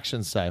of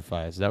action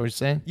sci-fi. Is that what you're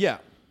saying? Yeah.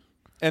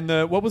 And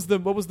what was the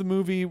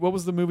movie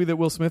that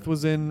Will Smith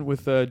was in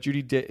with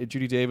Judy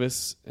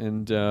Davis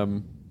and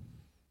 6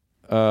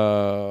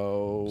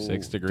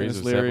 Degrees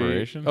of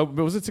Separation? Oh,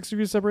 but was it 6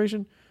 Degrees of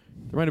Separation?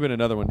 There might have been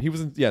another one. He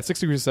was in 6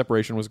 Degrees of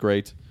Separation was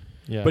great.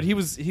 Yeah. But he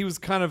was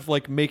kind of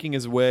like making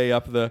his way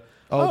up the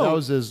that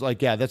was his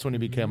that's when he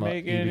became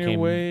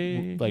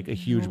like a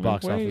huge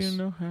box office.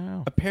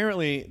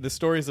 Apparently the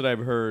stories that I've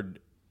heard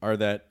are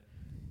that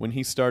when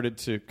he started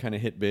to kind of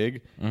hit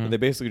big, they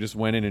basically just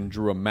went in and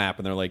drew a map,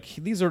 and they're like,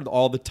 these are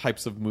all the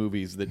types of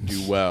movies that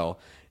do well.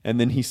 And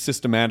then he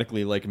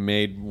systematically like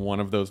made one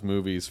of those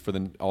movies for the.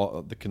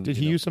 Did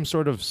he use some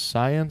sort of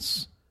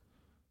science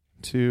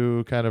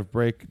to kind of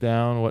break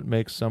down what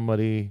makes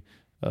somebody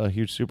a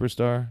huge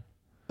superstar?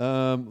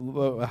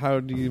 How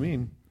do you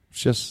mean?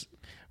 Just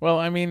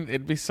I mean,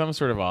 it'd be some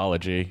sort of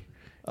ology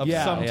of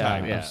some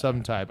type. Of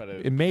some type. But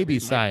it may be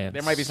science.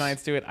 There might be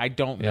science to it. I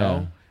don't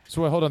know.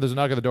 So hold on, there's a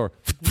knock at the door.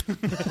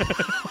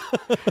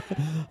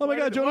 Oh my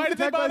God, Jonah! Why did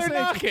they bother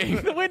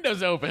knocking? The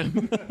window's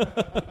open.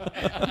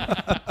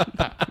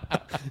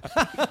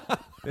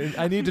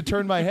 I need to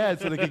turn my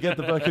head so they can get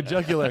the fucking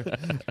jugular.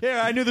 Here,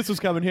 I knew this was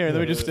coming. Here, let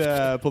me just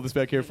pull this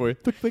back here for you.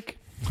 Flick,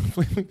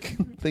 flick.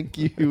 Thank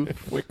you.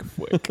 Flick,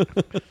 flick.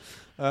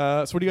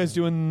 So what are you guys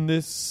doing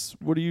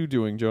what are you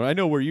doing, Jonah? I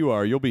know where you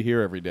are. You'll be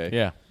here every day.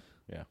 Yeah.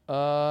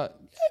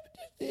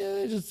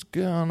 Just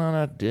going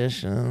on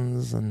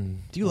auditions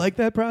and. Do you like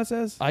that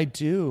process? I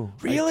do.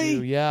 Really? I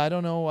do. Yeah, I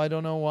don't know why.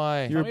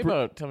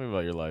 Tell me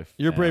about your life.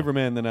 You're a braver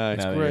man than I.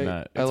 It's great.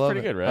 It's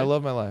pretty good, right? I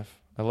love my life.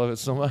 I love it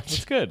so much.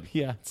 It's good.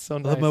 Yeah, it's so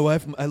nice. I love my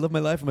wife. I love my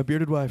life and my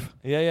bearded wife.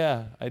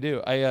 Yeah, I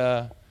do.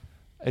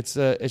 It's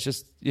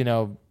just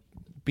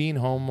being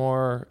home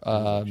more,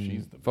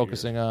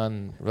 focusing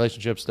on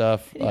relationship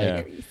stuff.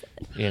 I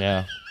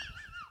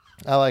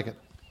like it.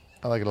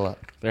 I like it a lot.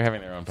 They're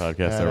having their own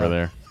podcast over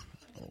there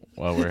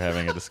while we're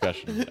having a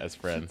discussion as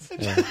friends.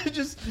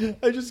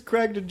 I just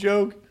cracked a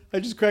joke. I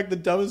just cracked the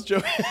dumbest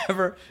joke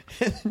ever,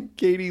 and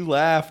Katie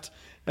laughed.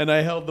 And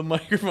I held the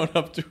microphone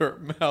up to her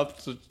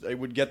mouth so I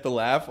would get the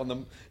laugh on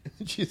them.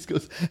 And she just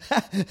goes,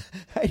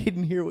 I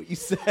didn't hear what you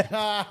said.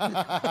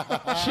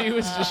 She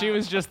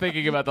was just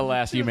thinking about the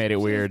last you made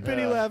it weird. She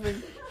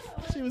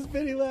was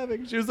pity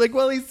laughing. She was like,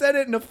 well, he said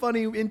it in a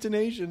funny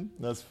intonation.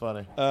 That's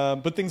funny.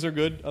 But things are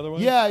good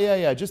otherwise?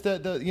 Yeah. Just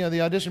the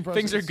audition process.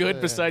 Things are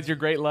good besides your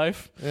great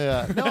life?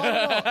 Yeah.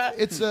 No.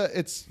 It's a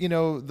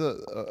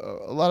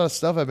lot of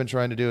stuff I've been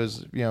trying to do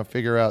is,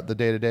 figure out the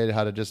day-to-day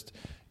how to just,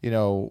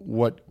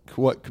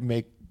 what can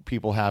make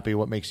people happy,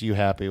 what makes you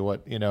happy,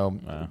 what,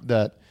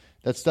 that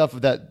stuff,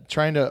 that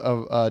trying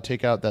to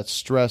take out that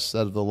stress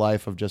out of the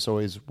life of just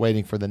always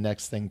waiting for the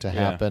next thing to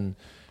happen.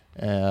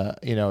 It's and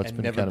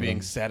been never kind being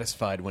of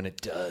satisfied when it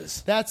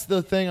does. That's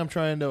the thing I'm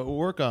trying to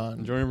work on.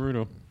 Enjoying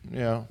Bruno.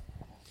 Yeah.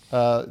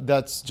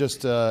 That's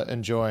just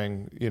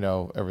enjoying,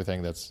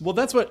 everything that's... Well,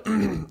 that's what...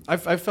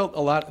 I felt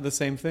a lot of the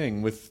same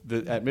thing with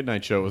the At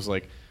Midnight show. It was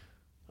like,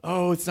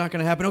 oh, it's not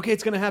going to happen. Okay,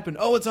 it's going to happen.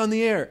 Oh, it's on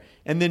the air.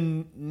 And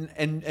then,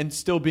 and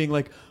still being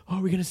like, oh,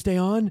 are we going to stay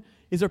on?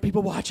 Is there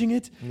people watching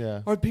it?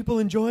 Yeah. Are people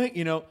enjoying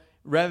it?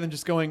 Rather than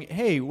just going,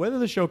 hey, whether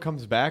the show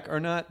comes back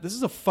or not, this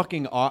is a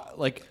fucking,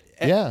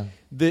 yeah.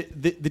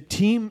 The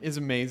team is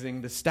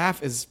amazing. The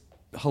staff is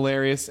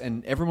hilarious,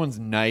 and everyone's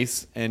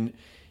nice, and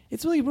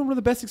it's really been one of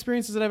the best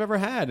experiences that I've ever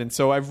had. And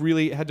so I've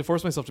really had to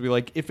force myself to be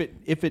like, if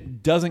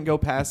it doesn't go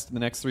past the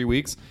next 3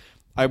 weeks,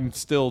 I'm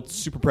still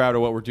super proud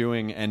of what we're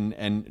doing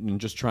and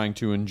just trying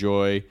to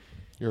enjoy.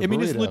 Your I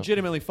mean, it's burrito.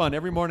 legitimately fun.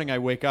 Every morning I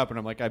wake up and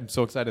I'm like, I'm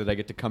so excited that I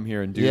get to come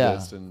here and do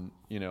this, and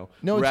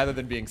rather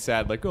than being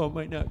sad, like, oh, it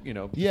might not, try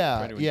to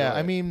enjoy it.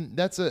 I mean,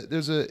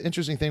 there's an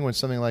interesting thing when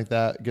something like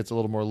that gets a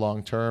little more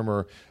long term,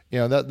 or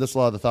that's a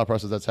lot of the thought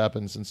process that's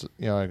happened since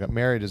I got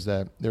married. Is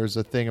that there's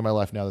a thing in my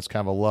life now that's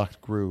kind of a locked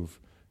groove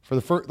for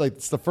the first,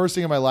 it's the first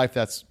thing in my life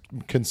that's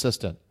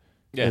consistent.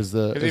 Yeah,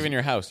 because even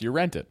your house, you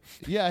rent it.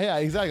 Yeah,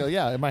 exactly.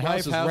 Yeah, my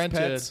house is rented.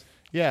 Pets.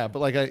 Yeah, but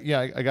like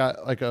I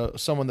got like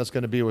someone that's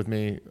going to be with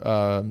me,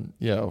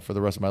 for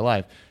the rest of my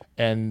life,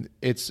 and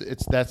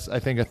that's I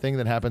think a thing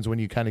that happens when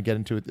you kind of get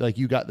into it. Like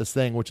you got this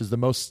thing, which is the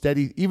most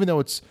steady, even though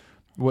it's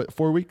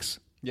 4 weeks.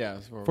 Yeah,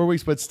 4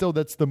 weeks, but still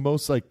that's the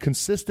most like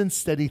consistent,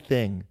 steady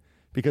thing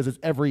because it's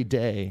every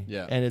day.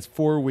 Yeah, and it's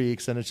 4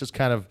 weeks, and it just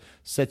kind of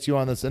sets you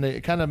on this, and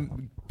it kind of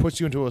puts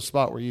you into a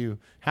spot where you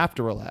have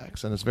to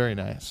relax, and it's very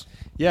nice.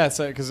 Yeah,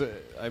 so because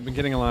I've been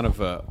getting a lot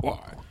of,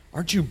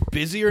 aren't you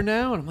busier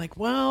now? And I'm like,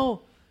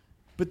 well,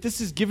 but this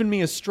has given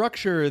me a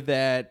structure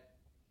that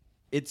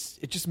it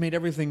just made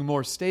everything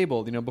more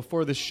stable.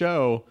 Before the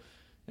show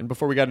and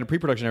before we got into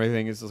pre-production and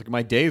everything, it's like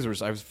my days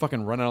I was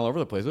fucking running all over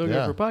the place. Go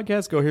for a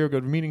podcast, go here, go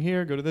to a meeting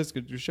here, go to this,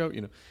 go to a show,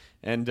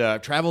 and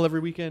travel every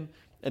weekend.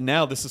 And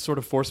now this has sort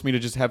of forced me to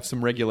just have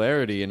some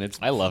regularity, and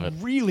I love it.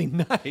 Really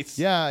nice.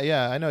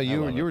 Yeah. I know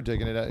you were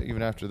digging it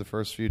even after the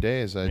first few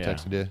days. I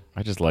texted you.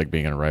 I just like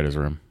being in a writer's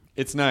room.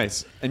 It's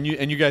nice, and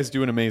you guys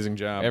do an amazing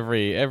job.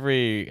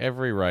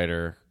 Every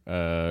writer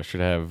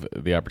should have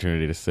the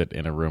opportunity to sit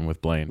in a room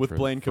with Blaine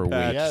for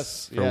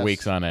weeks,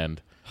 weeks on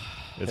end.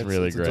 It's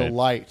really great. It's a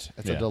delight.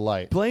 It's a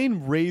delight.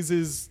 Blaine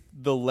raises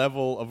the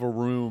level of a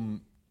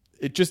room.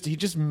 He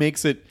just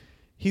makes it.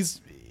 He's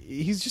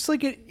just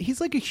like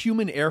a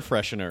human air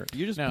freshener.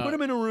 You just put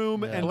him in a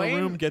room, and the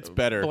room gets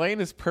better.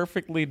 Blaine is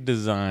perfectly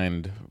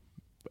designed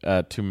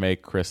to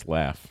make Chris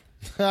laugh.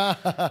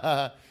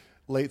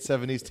 Late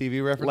 70s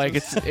TV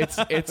references.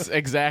 Like it's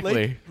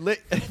exactly.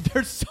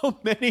 There's so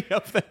many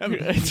of them.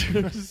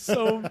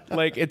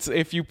 It's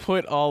if you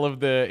put all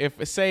of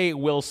if say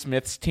Will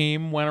Smith's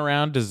team went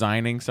around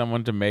designing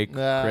someone to make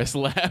Chris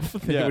laugh,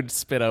 they would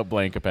spit out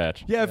Blaine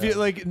Capatch. Yeah, if you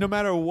no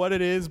matter what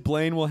it is,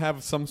 Blaine will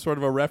have some sort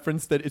of a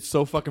reference that it's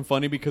so fucking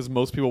funny because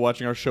most people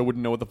watching our show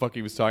wouldn't know what the fuck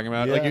he was talking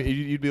about. Yeah. Like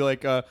you'd be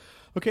like,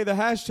 okay, the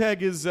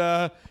hashtag is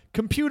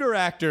computer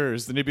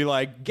actors. And he'd be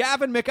like,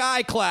 Gavin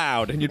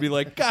McICloud. And you'd be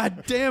like,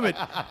 God damn it.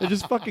 It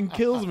just fucking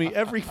kills me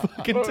every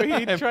fucking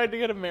time. He tried to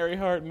get a Mary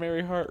Hart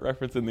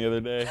reference in the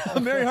other day.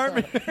 Mary Hart.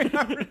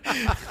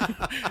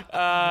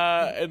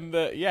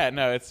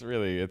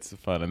 It's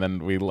fun. And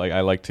then I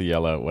like to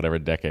yell out whatever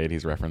decade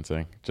he's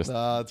referencing. Just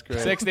that's great.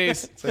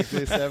 60s.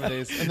 60s,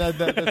 70s. And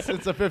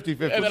it's a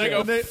 50-50. And then I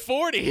go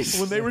 40s.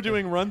 When they were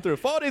doing run-through,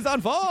 40s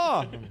on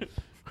 4.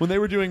 When we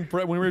were doing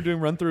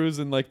run-throughs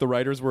and like the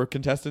writers were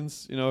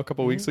contestants, a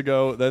couple weeks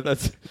ago,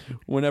 that's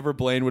whenever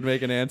Blaine would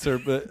make an answer,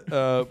 but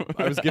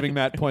I was giving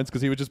Matt points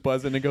because he would just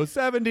buzz in and go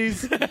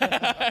 70s.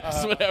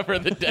 Just whatever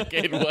the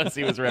decade was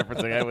he was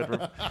referencing, I would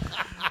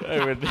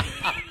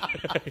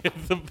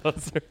hit the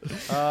buzzer.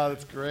 Oh,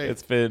 that's great.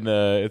 It's been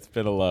a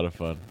lot of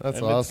fun. That's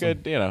awesome.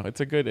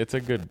 It's good. It's a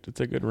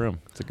good room.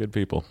 It's a good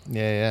people.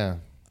 Yeah.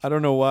 I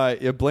don't know why.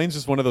 Yeah, Blaine's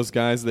just one of those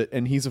guys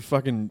and he's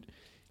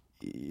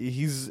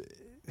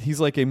he's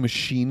like a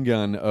machine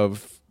gun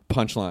of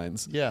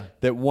punchlines. Yeah.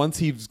 That once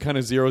he kind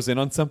of zeroes in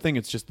on something,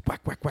 it's just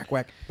whack, whack, whack,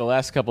 whack. The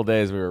last couple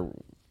days we were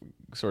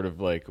sort of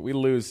like, we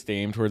lose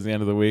steam towards the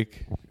end of the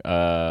week,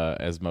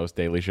 as most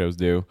daily shows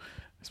do,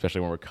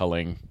 especially when we're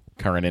culling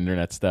current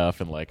internet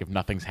stuff and like if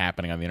nothing's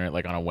happening on the internet,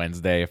 like on a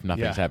Wednesday, if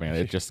nothing's happening,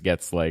 it just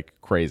gets like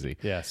crazy.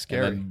 Yeah,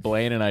 scary. And then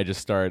Blaine and I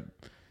just start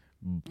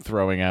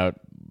throwing out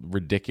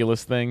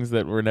ridiculous things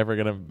that were never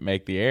going to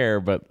make the air,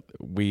 but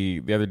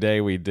the other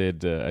day we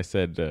did I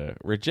said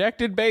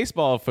rejected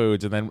baseball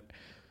foods, and then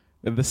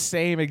at the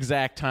same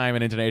exact time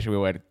and intonation we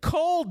went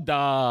cold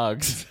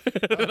dogs.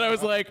 And I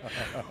was like,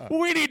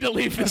 we need to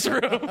leave this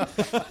room.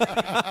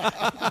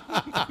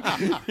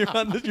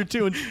 You're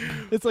too.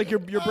 It's like your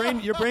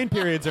brain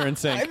periods are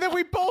insane. And then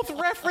we both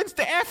referenced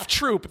the F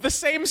Troop the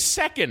same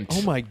second.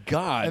 Oh my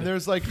god! And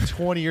there's like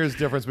 20 years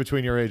difference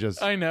between your ages.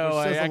 I know.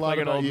 I act like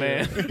an old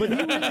man. But he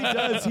really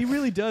does. He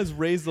really does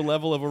raise the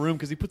level of a room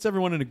because he puts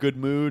everyone in a good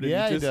mood.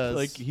 And he does.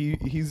 Like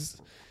he's.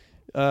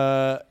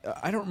 I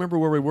don't remember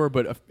where we were,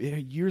 but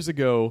years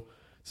ago,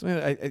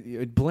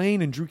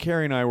 Blaine and Drew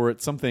Carey and I were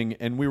at something,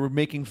 and we were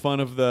making fun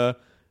of the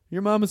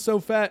 "your mom is so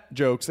fat"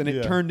 jokes, and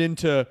it turned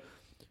into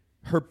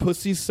 "her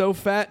pussy's so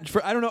fat."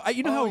 I don't know.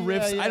 You know how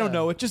riffs? I don't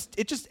know. It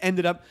just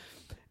ended up,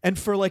 and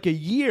for like a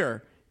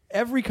year,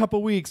 every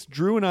couple weeks,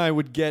 Drew and I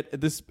would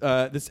get this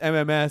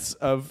MMS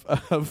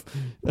of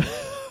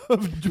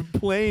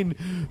Blaine,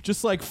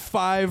 just like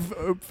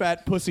 5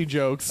 fat pussy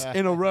jokes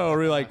in a row.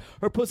 We're like,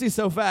 her pussy's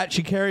so fat,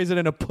 she carries it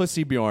in a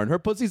pussy Bjorn. Her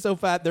pussy's so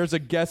fat, there's a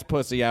guest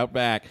pussy out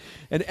back.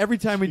 And every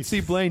time we'd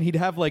see Blaine, he'd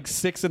have like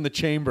 6 in the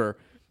chamber.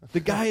 The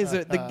guy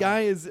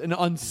is an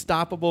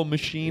unstoppable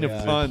machine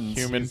of puns.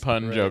 Human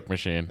pun joke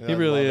machine. He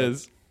really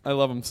is. I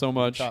love him so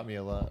much. He taught me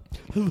a lot.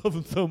 I love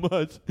him so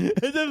much. I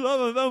just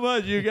love him so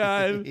much, you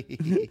guys.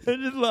 I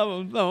just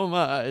love him so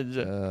much.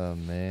 Oh,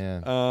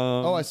 man.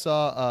 I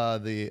saw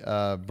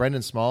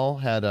Brendan Small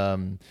had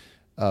a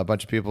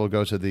bunch of people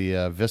go to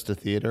the Vista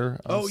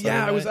Theater. Oh,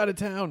 yeah. I was out of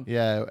town.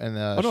 Yeah. And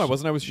no, I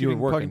wasn't. I was shooting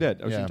Talking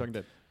Dead. I was shooting Talking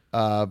Dead.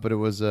 But it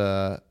was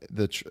the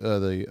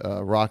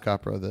rock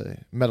opera, the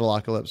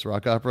Metalocalypse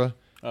rock opera.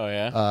 Oh,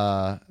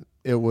 yeah?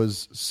 It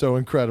was so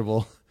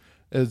incredible.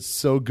 It's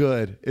so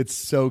good. It's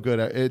so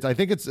good. I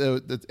think it's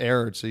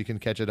aired so you can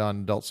catch it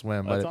on Adult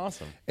Swim. That's but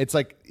awesome. It's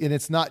like, and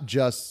it's not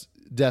just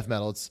death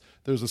metal.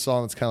 There's a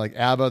song that's kind of like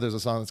ABBA. There's a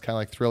song that's kind of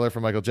like Thriller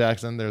from Michael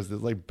Jackson. There's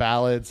like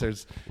ballads.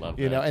 There's Love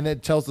you that. know, and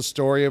it tells the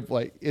story of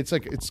like it's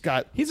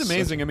got. He's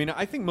amazing. I mean,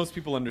 I think most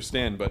people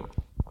understand, but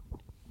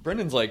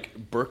Brendan's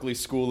like Berklee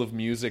School of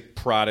Music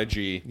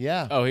prodigy.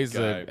 Yeah. Oh, he's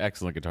guy. an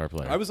excellent guitar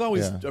player. I was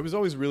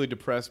always really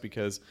depressed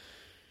because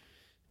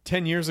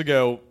 10 years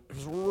ago, it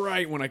was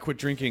right when I quit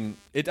drinking.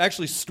 It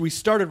actually we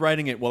started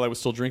writing it while I was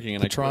still drinking,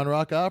 and The Tron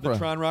Rock Opera. The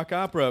Tron Rock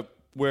Opera,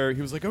 where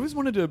he was like, I always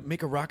wanted to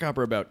make a rock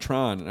opera about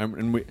Tron,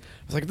 and I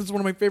was like, this is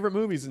one of my favorite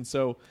movies, and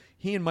so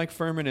he and Mike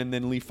Furman and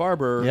then Lee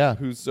Farber,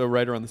 who's a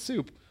writer on The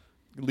Soup,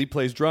 Lee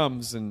plays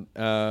drums, and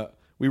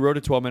we wrote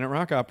a 12-minute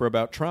rock opera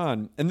about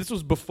Tron, and this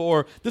was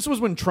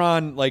when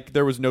Tron, like,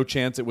 there was no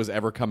chance it was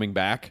ever coming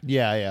back.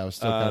 Yeah, it was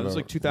still kind of it was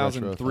like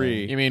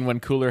 2003. You mean when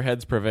cooler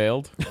heads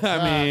prevailed?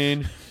 I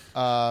mean,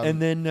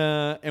 and then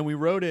and we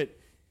wrote it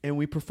and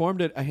we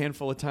performed it a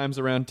handful of times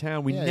around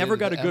town. We never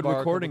got a good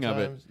recording of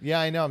it. Yeah,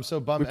 I know. I'm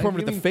so bummed. We performed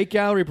it at the Fake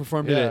Gallery.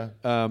 Performed it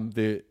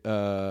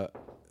at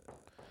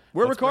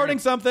we're recording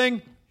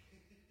something.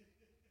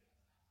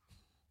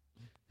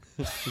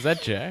 Is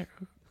that Jack?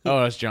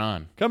 Oh, that's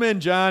John. Come in,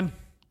 John.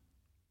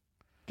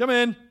 Come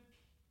in.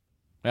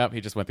 Yep,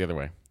 he just went the other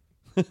way.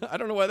 I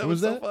don't know why that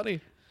was so funny.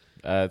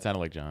 It sounded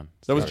like John.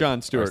 That was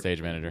John Stewart, our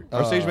stage manager.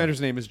 Our stage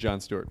manager's name is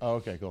John Stewart. Oh,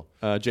 okay, cool.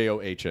 John Stewart.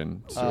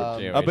 J-O-H-N.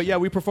 But yeah,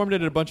 we performed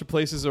it at a bunch of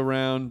places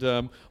around.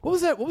 What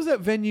was that? What was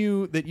that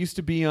venue that used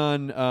to be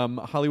on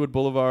Hollywood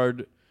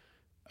Boulevard?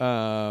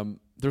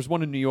 There's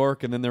one in New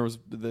York, and then there was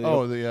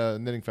the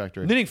Knitting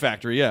Factory. Knitting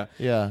Factory, yeah.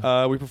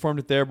 Yeah. We performed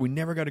it there. But we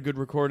never got a good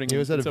recording. He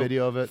always had a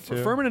video of it,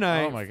 too. Furman and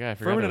I, Oh, my God, I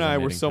forgot Furman there and was a I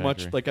were Knitting so much,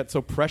 Factory. like, got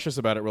so precious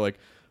about it. We're like,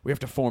 we have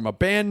to form a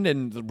band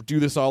and do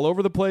this all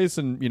over the place.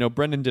 And, you know,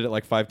 Brendan did it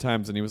like 5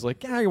 times, and he was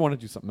like, I want to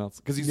do something else.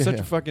 Because he's such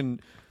a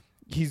fucking,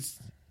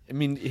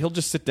 he'll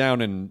just sit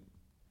down and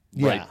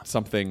write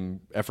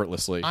something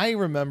effortlessly. I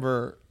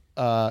remember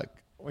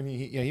when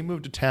he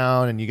moved to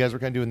town, and you guys were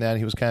kind of doing that, and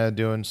he was kind of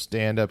doing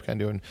stand-up,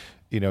 kind of doing,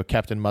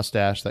 Captain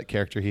Mustache, that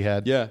character he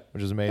had,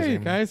 which is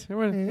amazing. Hey, guys.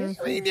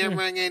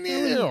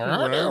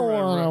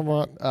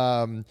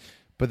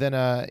 But then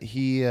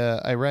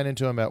I ran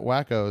into him at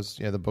Wacko's,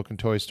 the book and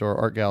toy store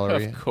art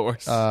gallery. Of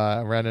course.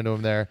 I ran into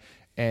him there,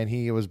 and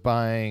he was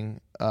buying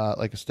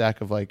like a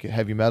stack of like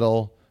heavy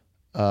metal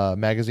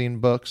magazine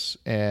books,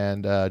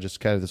 and just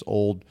kind of this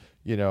old,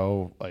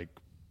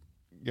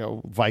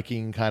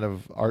 Viking kind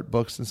of art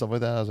books and stuff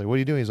like that. I was like, "What are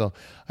you doing?" He's all,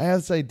 "I have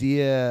this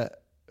idea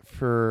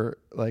for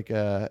like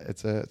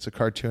it's a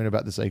cartoon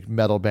about this like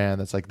metal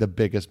band that's like the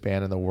biggest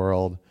band in the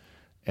world."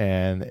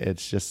 And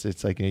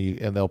it's like,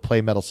 and they'll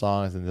play metal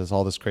songs, and there's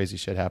all this crazy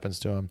shit happens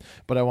to them.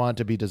 But I want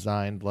it to be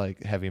designed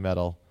like heavy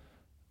metal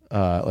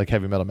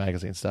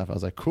magazine stuff. I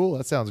was like, cool,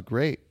 that sounds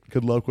great.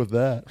 Good luck with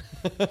that.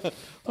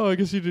 Oh, I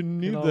guess you didn't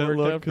need all that worked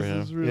luck out for because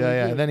him. it's really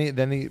Yeah. good. And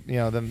then he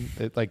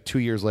like 2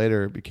 years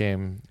later it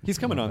became. He's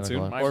coming on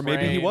soon, My or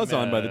maybe he brain, was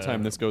on by the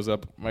time this goes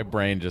up. My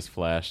brain just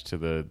flashed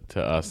to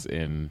us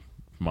in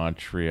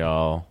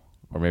Montreal,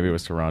 or maybe it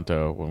was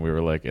Toronto, when we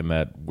were like in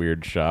that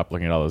weird shop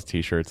looking at all those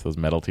T-shirts, those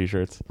metal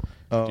T-shirts.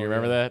 Oh, Do you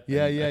remember that?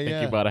 Yeah, And I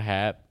think you bought a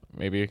hat.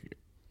 Maybe Did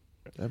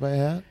I buy a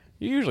hat?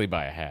 you usually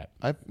buy a hat.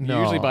 No.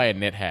 You usually buy a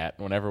knit hat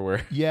whenever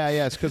we're. Yeah.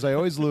 It's because I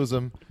always lose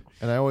them,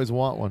 and I always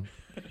want one.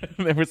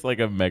 There was like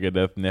a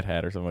Megadeth knit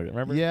hat or something like that.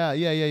 Remember? Yeah.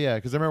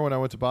 Because I remember when I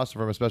went to Boston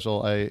for my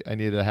special, I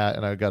needed a hat,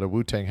 and I got a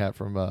Wu-Tang hat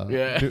from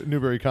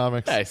Newbury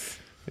Comics. Nice.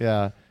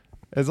 Yeah.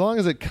 As long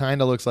as it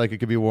kind of looks like it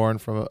could be worn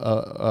from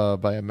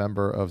by a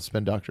member of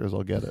Spin Doctors,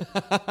 I'll get it.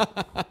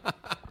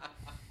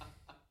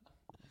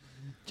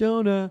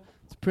 Jonah,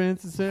 it's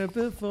Princess up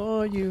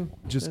before you.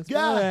 Just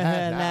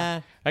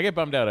I get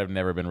bummed out. I've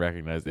never been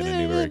recognized in a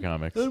Newbury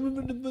Comics.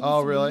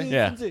 Oh, really?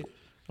 Yeah.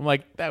 I'm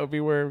like, that would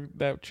be where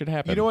that should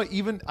happen. You know what?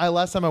 Even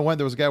last time I went,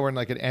 there was a guy wearing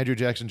like an Andrew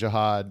Jackson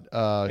Jihad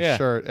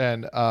shirt,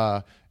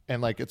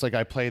 and like it's like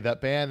I played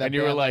that band. And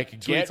you were like,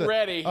 get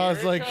ready. I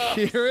was like,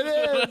 here it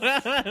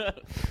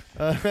is.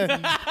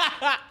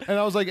 And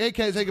I was like, hey,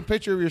 can I take a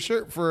picture of your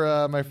shirt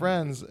for my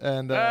friends?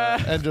 And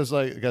just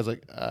like, the guy's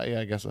like, yeah,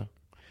 I guess so.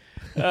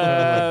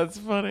 That's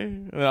funny.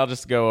 And I'll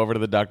just go over to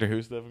the Doctor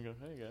Who stuff and go,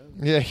 hey guys.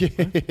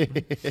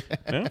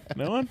 Yeah.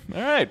 No one?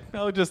 All right.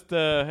 I'll just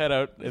head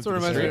out. It sort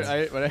of reminds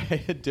me. When I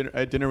had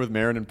dinner with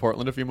Marin in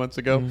Portland a few months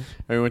ago, and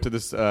we went to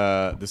this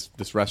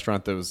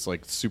restaurant that was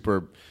like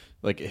super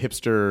like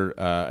hipster.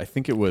 I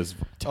think it was.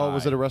 Thai. Oh,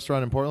 was it a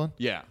restaurant in Portland?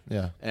 Yeah.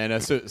 Yeah.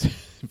 So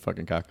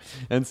fucking cock.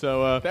 And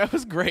so that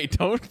was great.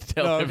 Don't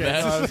tell him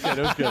that. No, it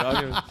was good.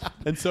 I'll give it.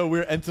 And so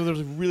there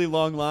was a really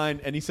long line,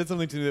 and he said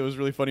something to me that was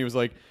really funny. He was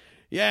like,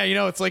 yeah,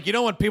 it's like you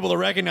don't want people to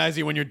recognize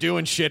you when you're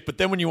doing shit, but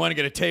then when you want to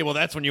get a table,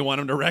 that's when you want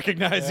them to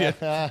recognize you.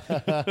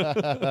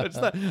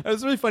 It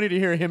was really funny to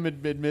hear him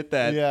admit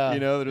that. Yeah,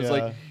 that it was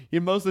like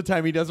most of the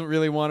time he doesn't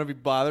really want to be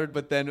bothered,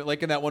 but then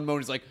like in that one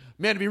moment he's like,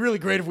 man, it'd be really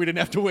great if we didn't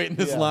have to wait in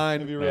this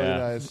line. It'd be really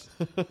nice.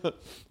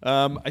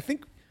 I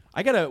think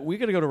We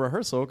gotta go to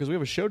rehearsal because we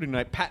have a show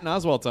tonight. Patton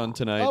Oswalt's on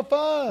tonight. Oh,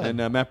 fun!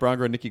 And Matt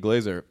Bronger and Nikki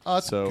Glazer. Oh,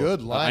 that's a good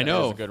lineup. I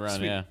know. That's a good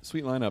run, yeah.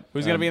 Sweet lineup.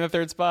 Who's going to be in the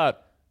third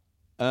spot?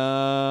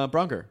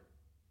 Bronger.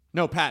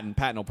 No, Patton.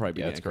 Patton will probably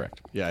be. Yeah, the that's anchor.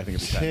 correct. Yeah, I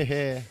think it'll be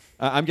Patton.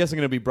 I'm guessing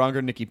it'll be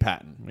Bronger, Nikki,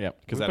 Patton.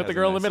 Yep. Because We put the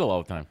girl in the middle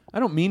all the time. We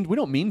don't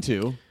mean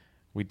to.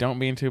 We don't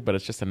mean to, but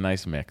it's just a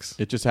nice mix.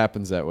 It just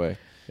happens that way.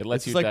 It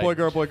lets it's you like boy,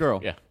 girl, boy,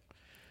 girl.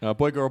 Yeah.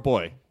 Boy, girl,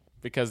 boy.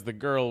 Because the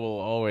girl will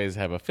always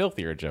have a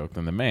filthier joke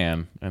than the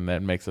man, and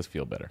that makes us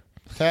feel better.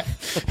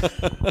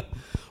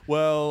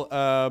 Well,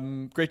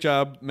 great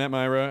job, Matt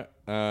Myra.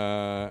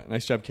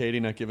 Nice job, Katie,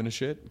 not giving a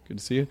shit. Good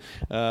to see you.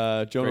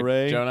 Jonah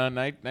Ray. Jonah,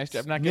 nice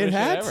job not giving Knit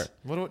a shit hats?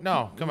 ever.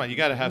 No, come on. You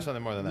got to have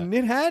something more than that.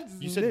 Knit hats?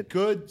 You said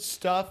good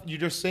stuff. You're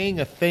just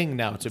saying a thing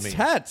now to me. It's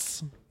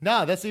hats.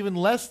 No, that's even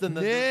less than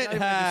the Knit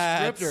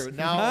hats. descriptor.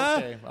 Now,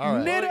 okay. All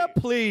right. Knit up,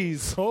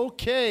 please.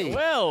 Okay.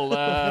 Well,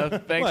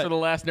 thanks What? for the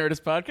last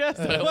Nerdist podcast.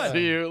 I'll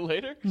see you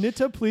later. Knit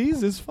up,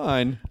 please is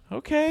fine.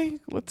 Okay,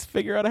 let's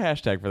figure out a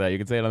hashtag for that. You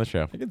can say it on the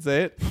show. I can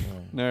say it.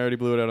 No, I already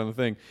blew it out on the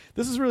thing.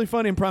 This is really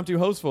fun, Impromptu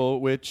Hostful,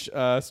 which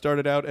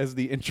started out as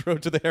the intro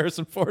to the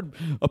Harrison Ford,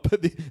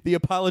 the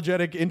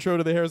apologetic intro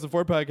to the Harrison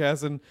Ford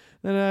podcast, and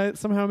then I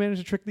somehow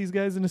managed to trick these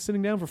guys into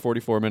sitting down for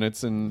 44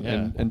 minutes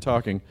and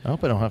talking. I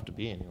hope I don't have to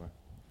be anywhere.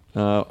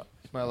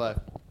 It's my life.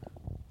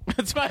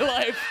 It's my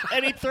life.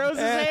 And he throws his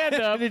hand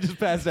up. And he just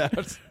passed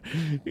out.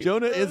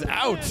 Jonah is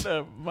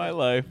out. My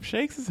life.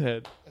 Shakes his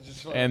head.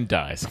 And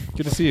dies.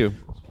 Good to see you.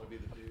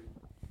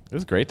 It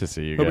was great to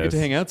see you Hope guys. we get to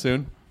hang out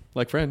soon.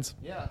 Like friends.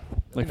 Yeah.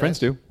 Like friends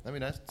do. That'd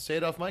be nice. Say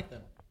it off mic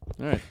then.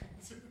 All right.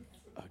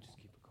 I'll just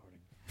keep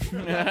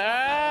recording.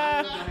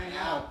 Hang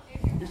out.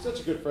 You're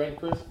such a good friend,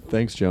 Chris.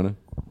 Thanks, Jonah.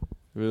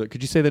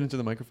 Could you say that into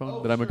the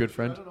microphone, that I'm a good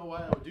friend? I don't know why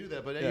I would do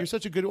that, but you're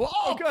such a good...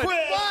 Oh, good.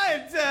 Chris!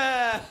 What?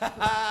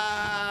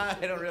 I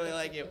don't really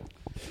like you.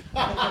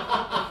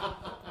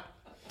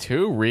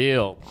 Too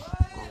real.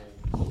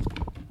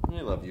 I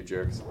love you,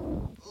 jerks.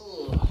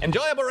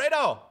 Enjoy a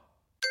burrito.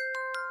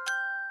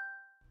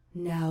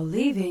 Now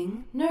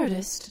leaving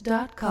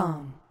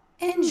Nerdist.com.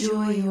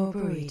 Enjoy your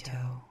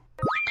burrito.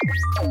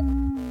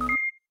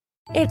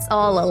 It's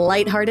all a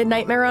lighthearted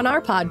nightmare on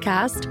our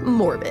podcast,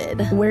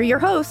 Morbid. We're your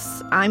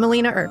hosts. I'm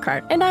Alina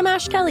Urquhart. And I'm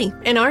Ash Kelly.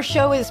 And our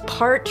show is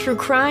part true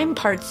crime,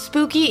 part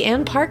spooky,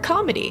 and part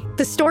comedy.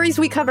 The stories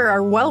we cover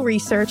are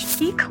well-researched.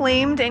 He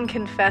claimed and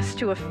confessed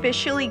to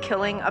officially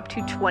killing up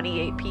to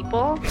 28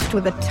 people.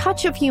 With a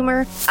touch of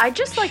humor. I'd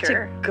just like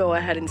to go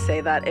ahead and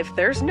say that if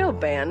there's no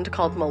band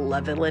called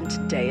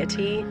Malevolent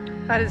Deity,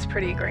 that is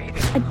pretty great.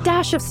 A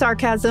dash of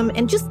sarcasm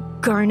and just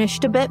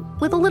garnished a bit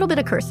with a little bit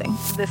of cursing.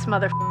 This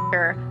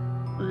motherfucker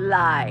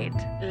lied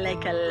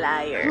like a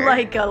liar.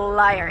 Like a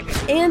liar.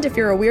 And if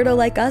you're a weirdo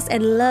like us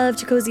and love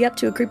to cozy up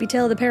to a creepy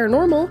tale of the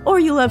paranormal, or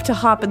you love to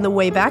hop in the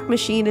Wayback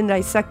Machine and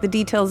dissect the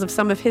details of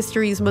some of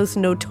history's most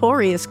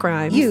notorious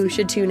crimes, you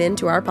should tune in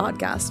to our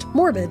podcast,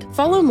 Morbid.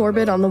 Follow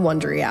Morbid on the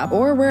Wondery app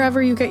or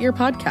wherever you get your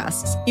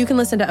podcasts. You can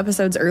listen to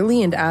episodes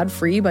early and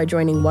ad-free by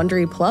joining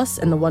Wondery Plus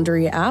in the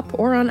Wondery app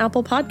or on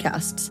Apple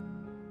Podcasts.